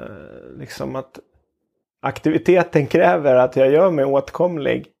man liksom att aktiviteten kräver att jag gör mig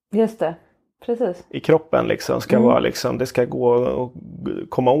åtkomlig. Just det. Precis. I kroppen liksom ska vara liksom, det ska gå och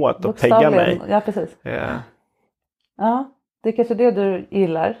komma åt och pegga mig. Ja, precis. Ja, det är kanske det du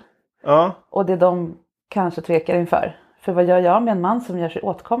gillar. Ja. Och det de kanske tvekar inför. För vad gör jag med en man som gör sig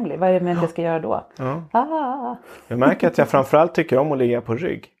åtkomlig? Vad är det jag ska göra då? Ja. Jag märker att jag framförallt tycker om att ligga på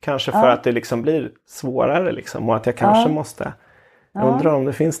rygg. Kanske för att det liksom blir svårare liksom. Och att jag kanske måste. Jag undrar om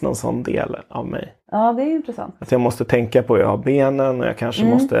det finns någon sån del av mig. Ja, det är intressant. Att jag måste tänka på att jag har benen. Och jag kanske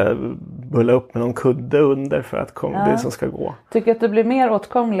måste bulla upp med någon kudde under för att det som ska gå. Tycker du att du blir mer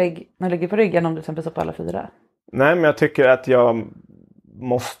åtkomlig när du ligger på ryggen om du till exempel står på alla fyra? Nej, men jag tycker att jag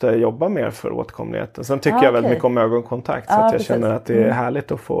måste jobba mer för åtkomligheten. Sen tycker jag väldigt mycket om ögonkontakt. Så att jag känner att det är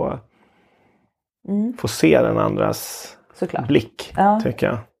härligt att få se den andras blick. Tycker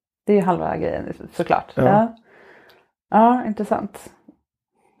jag. Det är ju halva grejen, såklart. Ja, intressant.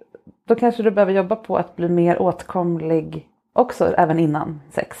 Då kanske du behöver jobba på att bli mer åtkomlig också, även innan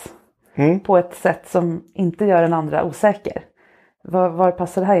sex. På ett sätt som inte gör den andra osäker. Var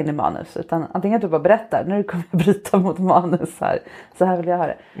passar det här in i manus? Utan antingen att du bara berättar, nu kommer jag bryta mot manus här. Så här vill jag ha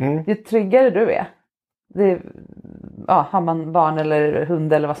det. Ju tryggare du är. Har man barn eller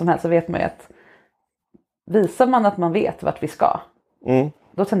hund eller vad som helst så vet man ju att visar man att man vet vart vi ska.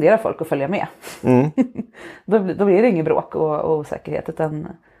 Då tenderar folk att följa med. Då blir det ingen bråk och osäkerhet.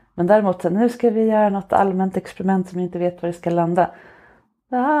 Men däremot, nu ska vi göra något allmänt experiment som inte vet var det ska landa.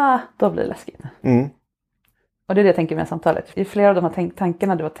 Då blir det läskigt. Och det är det jag tänker med samtalet. I flera av de här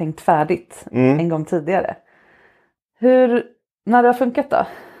tankarna du har tänkt färdigt en gång tidigare. När det har funkat då?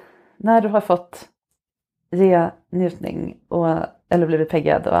 När du har fått ge njutning eller blivit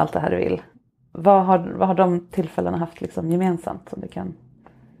peggad och allt det här du vill. Vad har de tillfällena haft liksom gemensamt som du kan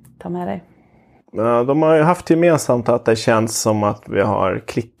ta med dig? Ja, de har ju haft gemensamt att det känns som att vi har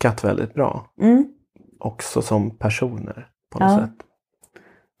klickat väldigt bra. Också som personer på något sätt.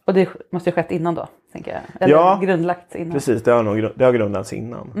 Och det måste ju skett innan då, tänker jag. Eller grundlagts innan. Precis, det har grundlagts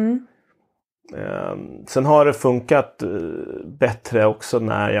innan. Sen har det funkat bättre också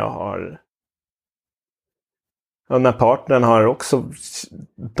när när partnern har också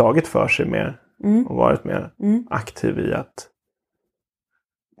tagit för sig mer och varit mer aktiv i att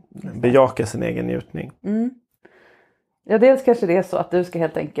bejaka sin egen njutning. Ja, dels kanske det är så att du ska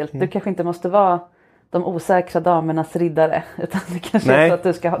helt enkelt, du kanske inte måste vara de osäkra damernas riddare, utan det kanske är så att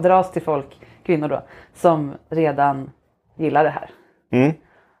du ska dras till kvinnor då, som redan gillar det här.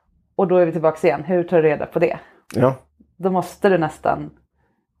 Och då är vi tillbaka igen, hur tar du reda på det? Ja. Då måste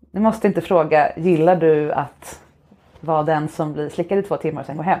du måste inte fråga, gillar du att vara den som blir slickad i 2 timmar och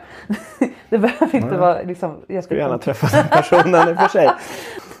sen gå hem? Det behöver inte vara liksom... Jag skulle gärna träffa den personen i och för sig.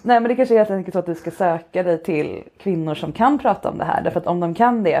 Nej, men det kanske är helt enkelt så att du ska söka dig till kvinnor som kan prata om det här. Därför att om de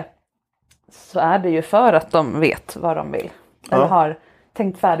kan det så är det ju för att de vet vad de vill. Eller har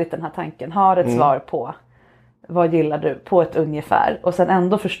tänkt färdigt den här tanken. Har ett svar på vad gillar du på ett ungefär. Och sen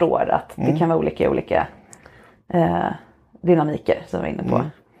ändå förstår att det kan vara olika dynamiker som vi är inne på.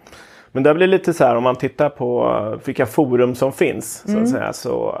 Men det blir lite så här, om man tittar på vilka forum som finns så att säga,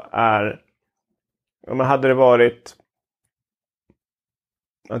 så hade det varit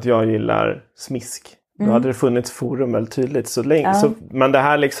att jag gillar smisk, då hade det funnits forum väldigt tydligt så länge. Men det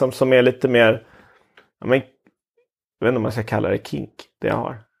här liksom som är lite mer, jag vet inte om man ska kalla det kink, det jag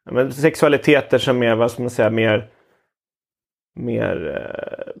har. Men sexualiteter som är, vad ska man säga, mer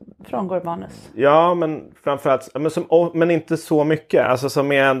frångår manus. Ja, men framförallt men inte så mycket, alltså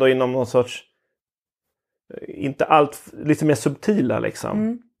som är ändå inom någon sorts, inte allt, lite mer subtila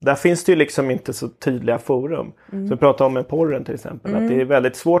liksom. Där finns det ju liksom inte så tydliga forum. Så vi pratar om med porren till exempel, att det är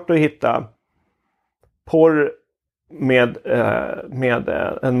väldigt svårt att hitta porr med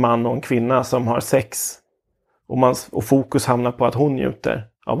en man och en kvinna som har sex och fokus hamnar på att hon njuter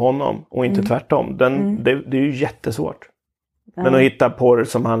av honom och inte tvärtom. Det är ju jättesvårt. Men att hitta porr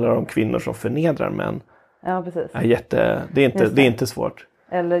som handlar om kvinnor som förnedrar män. Ja, precis. Det är inte svårt.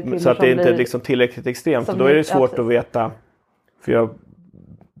 Eller så att det är inte liksom tillräckligt extremt. Och då är det svårt att veta. För jag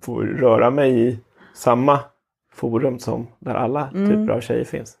får röra mig i samma forum som där alla typer av tjejer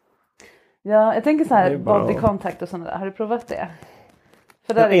finns. Ja, jag tänker så här, body contact och sådana där. Har du provat det?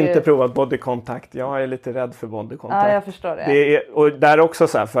 För jag har inte provat body contact. Jag är lite rädd för body contact. Ja, jag förstår det. Och där är också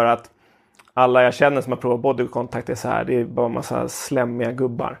så här, för att alla jag känner som har provat body contact är så här, det är bara en massa slämmiga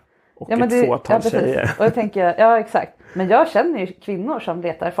gubbar. Och ett fåtal tjejer. Och jag tänker, ja exakt. Men jag känner ju kvinnor som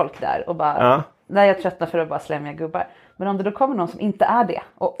letar folk där och bara, nej jag tröttnar för att bara slämmiga gubbar. Men om det då kommer någon som inte är det,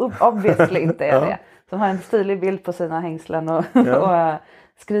 och obviously inte är det, som har en stilig bild på sina hängslen och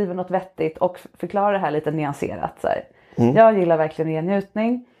skriver något vettigt och förklarar det här lite nyanserat. Så här. Jag gillar verkligen en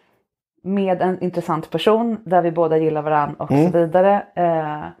njutning med en intressant person där vi båda gillar varandra och så vidare.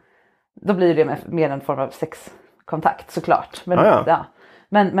 Då blir det mer en form av sexkontakt såklart. Men,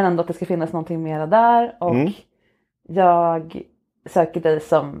 men ändå att det ska finnas någonting mera där. Och jag söker dig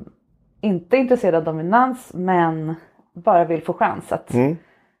som inte är intresserad av dominans men bara vill få chans att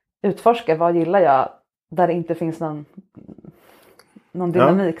utforska vad gillar jag där det inte finns någon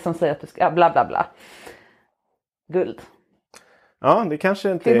dynamik som säger att du ska bla bla bla. Guld. Ja, det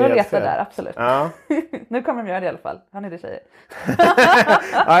kanske inte kvinnor är helt letar fel. Där, absolut. Ja. Nu kommer de göra det i alla fall. Han är det tjejer.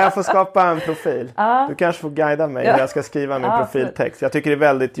 Ja, jag får skapa en profil. Du kanske får guida mig hur jag ska skriva min profiltext. Jag tycker det är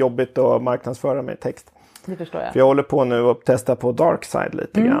väldigt jobbigt att marknadsföra mig text. Det förstår jag. För jag håller på nu och testar på Darkside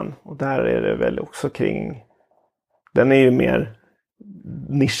lite grann. Och där är det väl också kring... Den är ju mer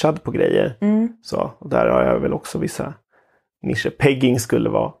nischad på grejer. Så, och där har jag väl också vissa nischer. Pegging skulle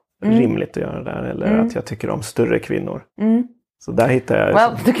vara rimligt att göra där. Eller att jag tycker om större kvinnor. Så där hittar jag...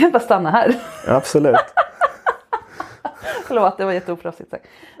 Well, du kan bara stanna här. Ja, absolut. Förlåt, det var jätteoproffsigt sagt.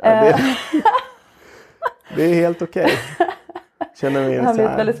 Ja, det är helt okej. Känner mig det här blir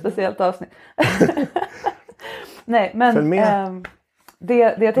ett väldigt speciellt avsnitt. Nej, men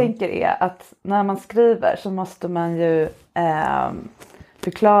det jag tänker är att när man skriver så måste man ju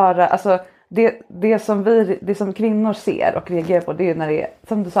förklara, alltså det som kvinnor ser och reagerar på, det är när det är,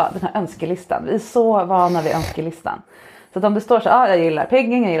 som du sa, den här önskelistan. Vi är så vana vid önskelistan. Så att om det står så, jag gillar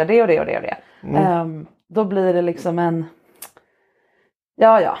pegging, jag gillar det och det och det och det. Då blir det liksom en,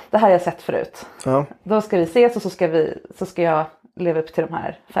 ja, det här har jag sett förut. Ja. Då ska vi ses och så ska jag leva upp till de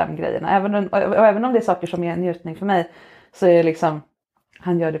här 5 grejerna. Även om det är saker som är en njutning för mig, så är det liksom,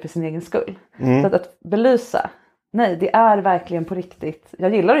 han gör det för sin egen skull. Så att belysa, nej det är verkligen på riktigt.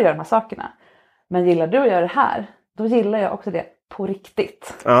 Jag gillar att göra de här sakerna. Men gillar du att göra det här, då gillar jag också det på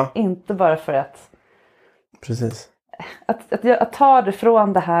riktigt. Ja. Inte bara för att... Precis. Att ta det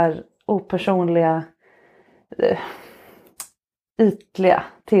från det här opersonliga, ytliga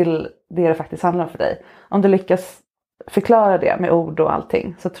till det faktiskt handlar om för dig. Om du lyckas förklara det med ord och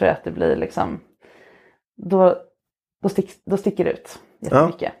allting, så tror jag att det blir liksom... Då sticker det ut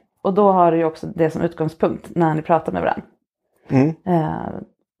jättemycket. Ja. Och då har du ju också det som utgångspunkt när ni pratar med varandra.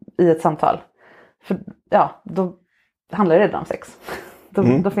 I ett samtal. För ja, då handlar det redan om sex.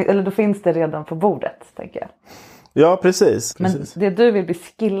 Då finns det redan på bordet, tänker jag. Ja, precis. Men det du vill bli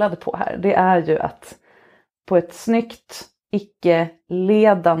skillad på här, det är ju att på ett snyggt,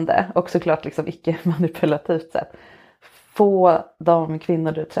 icke-ledande och såklart liksom icke-manipulativt sätt få de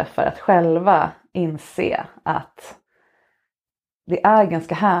kvinnor du träffar att själva inse att det är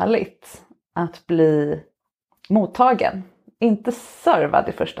ganska härligt att bli mottagen. Inte servad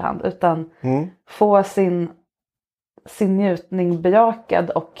i första hand, utan få sin njutning bejakad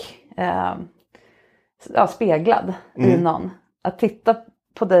och speglad i någon. Att titta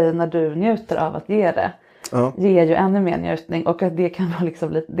på dig när du njuter av att ge det ger ju ännu mer njutning, och att det kan vara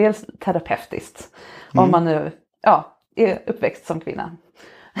liksom lite, dels terapeutiskt om man nu är uppväxt som kvinna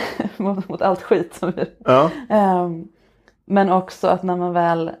mot allt skit som vi. Men också att när man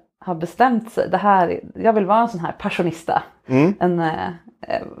väl har bestämt sig, jag vill vara en sån här passionista.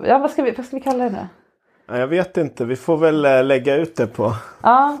 Vad ska vi kalla det nu? Jag vet inte, vi får väl lägga ut det på...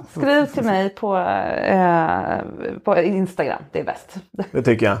 Ja, skriv till mig på Instagram, det är bäst. Det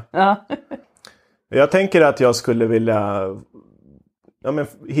tycker jag. Ja. Jag tänker att jag skulle vilja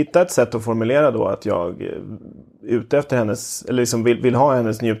hitta ett sätt att formulera då att jag är ute efter hennes, eller liksom vill ha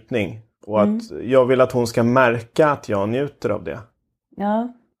hennes njutning. Och att jag vill att hon ska märka att jag njuter av det.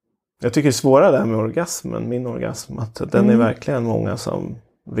 Ja. Jag tycker det är svårare där med orgasmen, min orgasm, att den är verkligen många som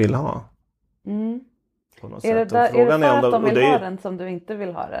vill ha. Är det för att de vill ha den som du inte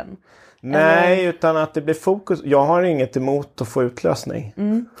vill ha den? Nej, eller? Utan att det blir fokus. Jag har inget emot att få utlösning.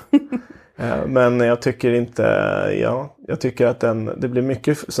 Men jag tycker inte, jag tycker att det blir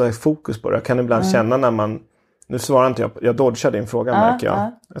mycket så här fokus på det. Jag kan ibland känna när man, nu svarar inte jag dodgar din fråga märker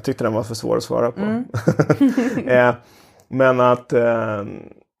jag. Jag tyckte den var för svår att svara på. Men att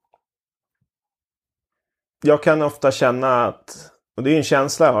jag kan ofta känna att, och det är en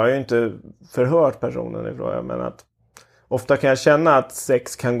känsla, jag har ju inte förhört personen i fråga, men att ofta kan jag känna att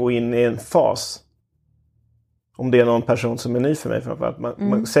sex kan gå in i en fas. Om det är någon person som är ny för mig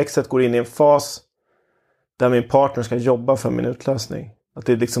framförallt. Sexet går in i en fas där min partner ska jobba för min utlösning. Att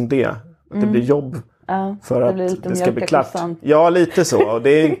det är liksom det. Att det blir jobb för att det ska bli klart. Ja, lite så. Och det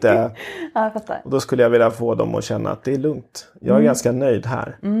är inte... jag fattar. Och då skulle jag vilja få dem att känna att det är lugnt. Jag är ganska nöjd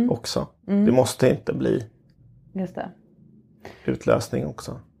här också. Det måste inte bli just det. Utlösning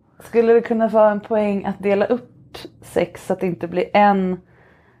också. Skulle det kunna vara en poäng att dela upp sex så att det inte blir en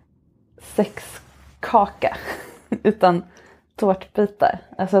sexkaka utan tårtbitar?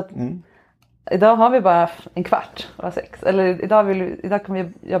 Alltså att idag har vi bara en kvart av sex. Eller idag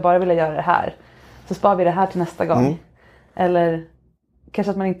kommer jag bara vilja göra det här. Så sparar vi det här till nästa gång. Eller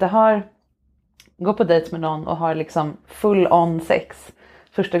kanske att man inte går på dejt med någon och har liksom full on sex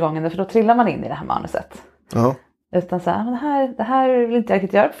första gången. För då trillar man in i det här manuset. Utan så här, det här vill inte jag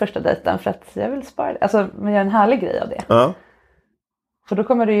riktigt göra på första dejten för att jag vill spara det. Alltså man gör en härlig grej av det. För då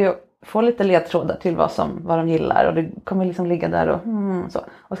kommer du ju få lite ledtrådar till vad de gillar. Och det kommer liksom ligga där och så.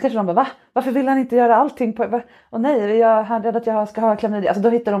 Och så kanske de bara, va? Varför vill han inte göra allting på... Och nej, jag är rädd att jag ska ha klamydia. Alltså då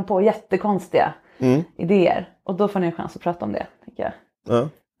hittar de på jättekonstiga idéer. Och då får ni en chans att prata om det, tycker jag. Ja.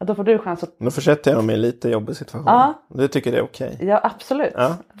 Och då får du chans att... Då försätter jag dem i en lite jobbig situation. Ja. Du tycker det är okej? Ja, absolut.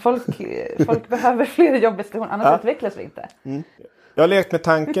 Ja. Folk behöver fler jobbiga situationer, annars utvecklas vi inte. Jag har lekt med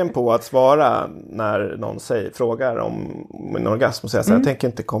tanken på att svara när någon frågar om en orgasm och säga så här, jag tänker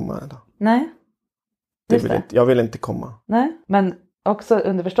inte komma idag. Nej. Jag vill inte komma. Nej, men också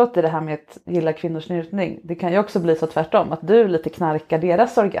underförstått i det här med att gilla kvinnors njutning. Det kan ju också bli så tvärtom, att du lite knarkar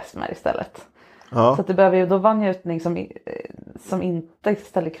deras orgasmer istället. Ja. Så att det behöver ju då vara njutning som inte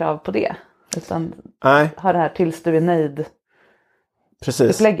ställer krav på det. Utan har det här tills du är nöjd.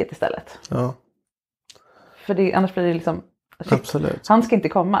 Precis. Upplägget istället. Ja. För annars blir det liksom... Absolut. Han ska inte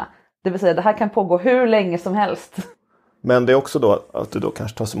komma. Det vill säga det här kan pågå hur länge som helst. Men det är också då att du då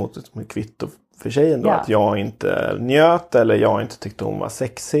kanske tas emot ett kvitto för tjejen då. Ja. Att jag inte njöt eller jag inte tyckte hon var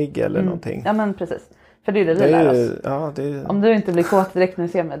sexig eller någonting. Ja men precis. För det är det vi lär oss. Ja, Om du inte blir kåt direkt när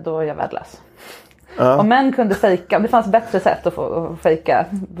du ser mig, då är jag värdelös. Ja. Om män kunde fejka, om det fanns bättre sätt att fejka,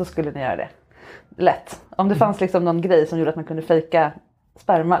 då skulle ni göra det. Lätt. Om det fanns liksom någon grej som gjorde att man kunde fejka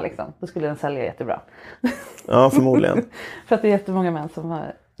sperma liksom, då skulle den sälja jättebra. Ja, förmodligen. För att det är jättemånga män som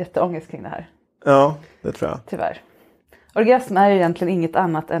har jätteångest kring det här. Ja, det tror jag. Tyvärr. Orgasm är ju egentligen inget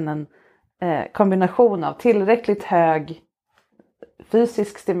annat än en kombination av tillräckligt hög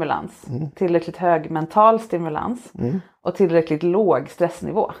fysisk stimulans, tillräckligt hög mental stimulans och tillräckligt låg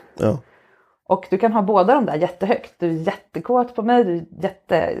stressnivå. Ja. Och du kan ha båda de där jättehögt. Du är jättekåt på mig, du är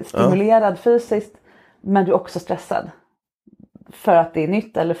jättestimulerad fysiskt, men du är också stressad. För att det är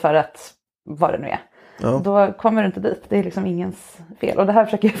nytt eller för att vad det nu är. Ja. Då kommer du inte dit. Det är liksom ingens fel. Och det här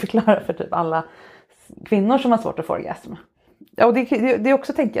försöker jag förklara för typ alla kvinnor som har svårt att få orgasm. Ja, och det är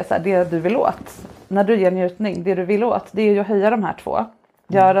också, tänker jag, så här, det du vill åt. När du ger njutning, det du vill åt, det är ju att höja de här två.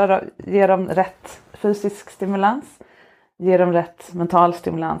 Ge dem rätt fysisk stimulans. Ge dem rätt mental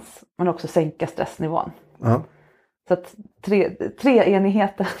stimulans. Men också sänka stressnivån. Ja. Så att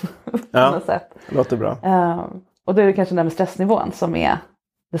treenigheten på något sätt. Låter bra. Och då är det kanske den med stressnivån som är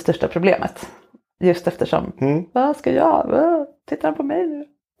det största problemet. Just eftersom, vad ska jag? Tittar han på mig nu?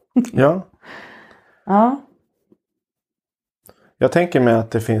 Ja. Ja. Jag tänker mig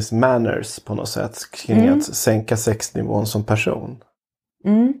att det finns manners på något sätt kring att sänka sexnivån som person.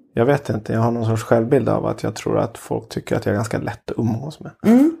 Jag vet inte, jag har någon sorts självbild av att jag tror att folk tycker att jag är ganska lätt att umgås med.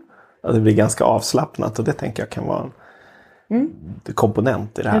 Att det blir ganska avslappnat, och det tänker jag kan vara en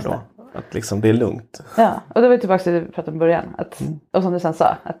komponent i det här då. Att liksom det är lugnt. Ja, och då var vi tillbaka till det vi pratade om i början. Och som du sen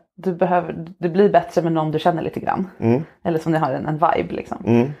sa, att det blir bättre med någon du känner lite grann. Eller som ni har en vibe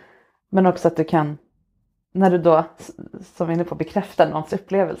liksom. Men också att du kan, när du då, som vi är inne på, bekräftar någons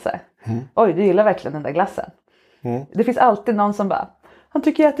upplevelse. Oj, du gillar verkligen den där glassen. Det finns alltid någon som bara, han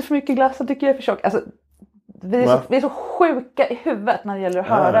tycker jag äter för mycket glass, han tycker jag är för tjock. Alltså, vi är så sjuka i huvudet när det gäller att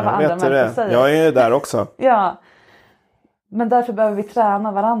höra vad andra människor säger. Jag är ju där också. Ja. Men därför behöver vi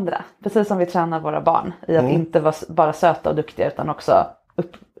träna varandra. Precis som vi tränar våra barn. I att inte vara bara söta och duktiga, utan också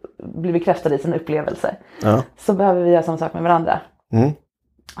bli bekräftade i sin upplevelse. Ja. Så behöver vi göra samma sak med varandra.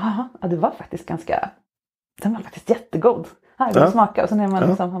 Ja, det var faktiskt den var faktiskt jättegod. Här, vill smaka. Och sen är man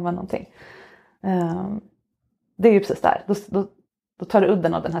liksom, har man någonting. Det är ju precis där. Då tar du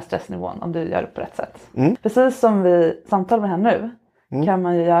udden av den här stressnivån om du gör det på rätt sätt. Precis som vi samtalar med här nu kan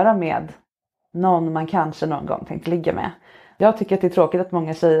man ju göra med någon man kanske någon gång tänkt ligga med. Jag tycker att det är tråkigt att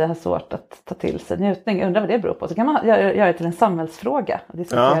många tjejer har svårt att ta till sig njutning. Jag undrar vad det beror på. Så kan man göra det till en samhällsfråga och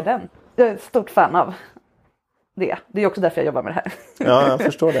diskutera den. Jag är ett stort fan av det. Det är också därför jag jobbar med det här. Ja, jag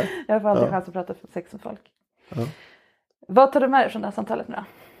förstår det. Jag får aldrig chans att prata för sex med folk. Ja. Vad tar du med dig från det här samtalet nu då?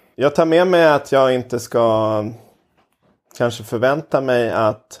 Jag tar med mig att jag inte ska kanske förvänta mig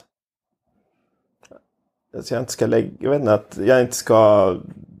att jag inte ska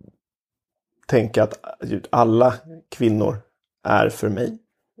tänka att alla kvinnor är för mig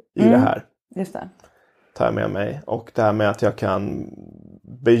i det här. Just det. Tar jag med mig. Och det här med att jag kan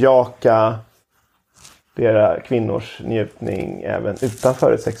bejaka kvinnors njutning även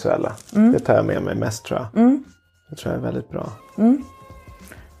utanför det sexuella. Det tar jag med mig mest, tror jag. Det tror jag är väldigt bra.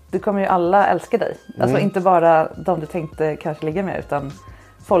 Du kommer ju alla älska dig. Alltså inte bara de du tänkte kanske ligga med, utan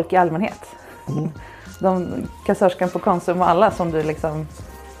folk i allmänhet. De kassörskan på Konsum och alla som du liksom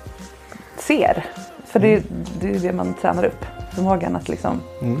ser. För det är det man tränar upp. Förmågan att liksom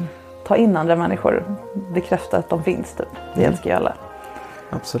ta in andra människor. Bekräfta att de finns typ. Det älskar ju alla.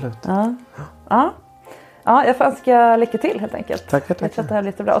 Absolut. Ja, jag får önska lycka till helt enkelt. Tack. Jag tror att det här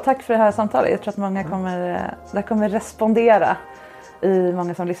blir jättebra. Och tack för det här samtalet. Jag tror att många kommer respondera i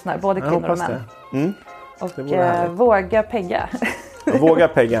många som lyssnar. Både kvinnor och män. Och våga pegga. Våga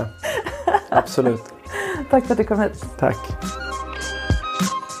pegga. Absolut. Tack för att du kom hit. Tack.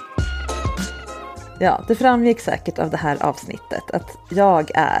 Ja, det framgick säkert av det här avsnittet att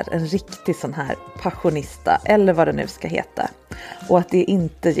jag är en riktig sån här passionista, eller vad det nu ska heta. Och att det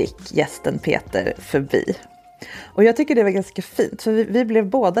inte gick gästen Peter förbi. Och jag tycker det var ganska fint, för vi blev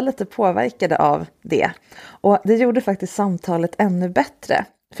båda lite påverkade av det. Och det gjorde faktiskt samtalet ännu bättre.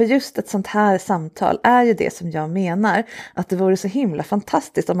 För just ett sånt här samtal är ju det som jag menar, att det vore så himla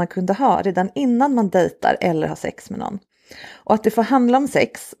fantastiskt om man kunde ha redan innan man dejtar eller har sex med någon. Och att det får handla om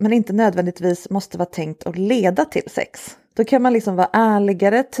sex, men inte nödvändigtvis måste vara tänkt att leda till sex. Då kan man liksom vara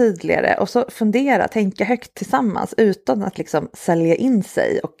ärligare, tydligare och så tänka högt tillsammans utan att liksom sälja in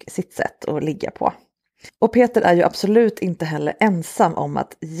sig och sitt sätt att ligga på. Och Peter är ju absolut inte heller ensam om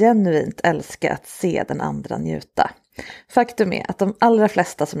att genuint älska att se den andra njuta. Faktum är att de allra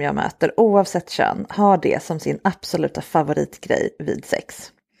flesta som jag möter, oavsett kön, har det som sin absoluta favoritgrej vid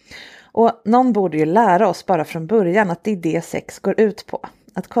sex. Och någon borde ju lära oss bara från början att det är det sex går ut på.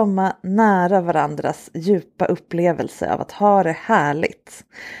 Att komma nära varandras djupa upplevelse av att ha det härligt.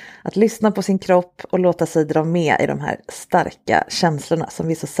 Att lyssna på sin kropp och låta sig dra med i de här starka känslorna som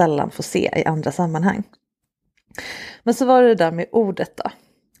vi så sällan får se i andra sammanhang. Men så var det där med ordet då.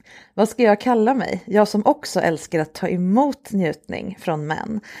 Vad ska jag kalla mig? Jag som också älskar att ta emot njutning från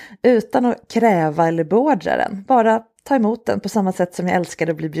män. Utan att kräva eller beordra den. Bara ta emot den på samma sätt som jag älskar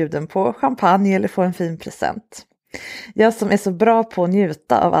att bli bjuden på champagne eller få en fin present. Jag som är så bra på att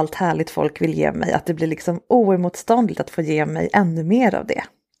njuta av allt härligt folk vill ge mig. Att det blir liksom oemotståndligt att få ge mig ännu mer av det.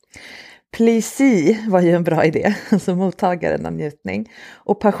 Please var ju en bra idé som mottagaren av njutning.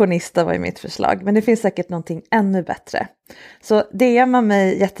 Och passionista var ju mitt förslag. Men det finns säkert någonting ännu bättre. Så DMa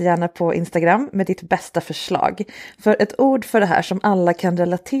mig jättegärna på Instagram med ditt bästa förslag. För ett ord för det här som alla kan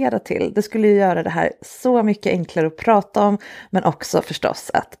relatera till. Det skulle ju göra det här så mycket enklare att prata om. Men också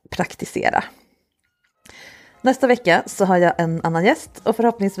förstås att praktisera. Nästa vecka så har jag en annan gäst och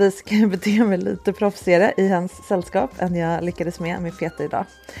förhoppningsvis kan jag bete mig lite proffsigare i hans sällskap än jag lyckades med Peter idag.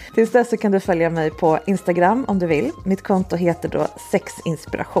 Tills dess så kan du följa mig på Instagram om du vill. Mitt konto heter då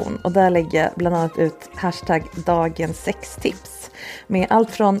sexinspiration och där lägger jag bland annat ut #dagens sextips med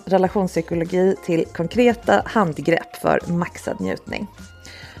allt från relationspsykologi till konkreta handgrepp för maxad njutning.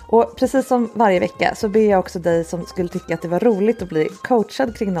 Och precis som varje vecka så ber jag också dig som skulle tycka att det var roligt att bli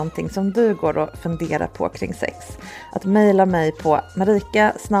coachad kring någonting som du går och funderar på kring sex. Att mejla mig på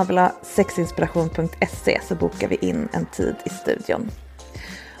marika@sexinspiration.se så bokar vi in en tid i studion.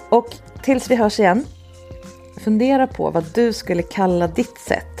 Och tills vi hörs igen, fundera på vad du skulle kalla ditt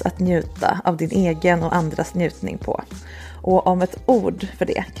sätt att njuta av din egen och andras njutning på. Och om ett ord för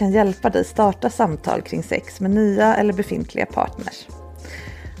det kan hjälpa dig starta samtal kring sex med nya eller befintliga partners.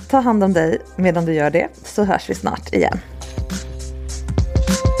 Ta hand om dig medan du gör det, så hörs vi snart igen.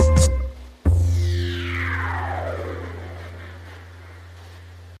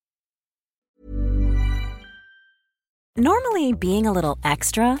 Normally, being a little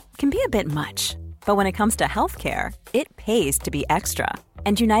extra can be a bit much. But when it comes to healthcare, it pays to be extra.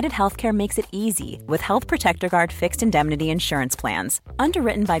 And United Healthcare makes it easy with Health Protector Guard fixed indemnity insurance plans.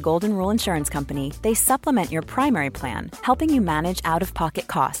 Underwritten by Golden Rule Insurance Company, they supplement your primary plan, helping you manage out-of-pocket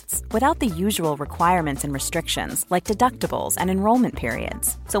costs without the usual requirements and restrictions like deductibles and enrollment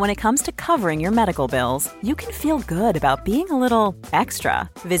periods. So when it comes to covering your medical bills, you can feel good about being a little extra.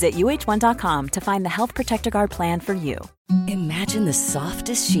 Visit uh1.com to find the Health Protector Guard plan for you. Imagine the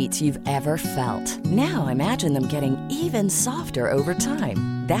softest sheets you've ever felt. Now imagine them getting even softer over time.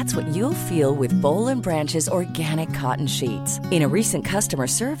 That's what you'll feel with Boll & Branch's organic cotton sheets. In a recent customer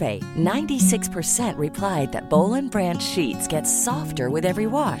survey, 96% replied that Boll & Branch sheets get softer with every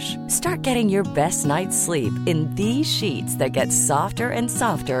wash. Start getting your best night's sleep in these sheets that get softer and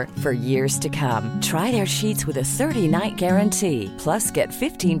softer for years to come. Try their sheets with a 30-night guarantee. Plus, get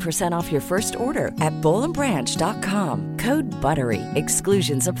 15% off your first order at bollandbranch.com. Code BUTTERY.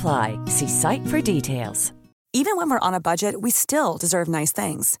 Exclusions apply. See site for details. Even when we're on a budget, we still deserve nice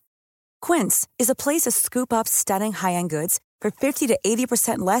things. Quince is a place to scoop up stunning high-end goods for 50 to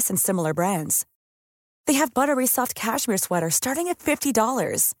 80% less than similar brands. They have buttery soft cashmere sweaters starting at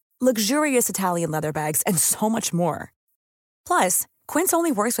 $50, luxurious Italian leather bags, and so much more. Plus, Quince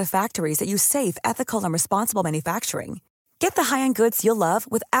only works with factories that use safe, ethical, and responsible manufacturing. Get the high-end goods you'll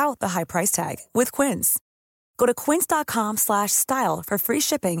love without the high price tag with Quince. Go to quince.com/style for free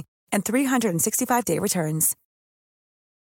shipping and 365-day returns.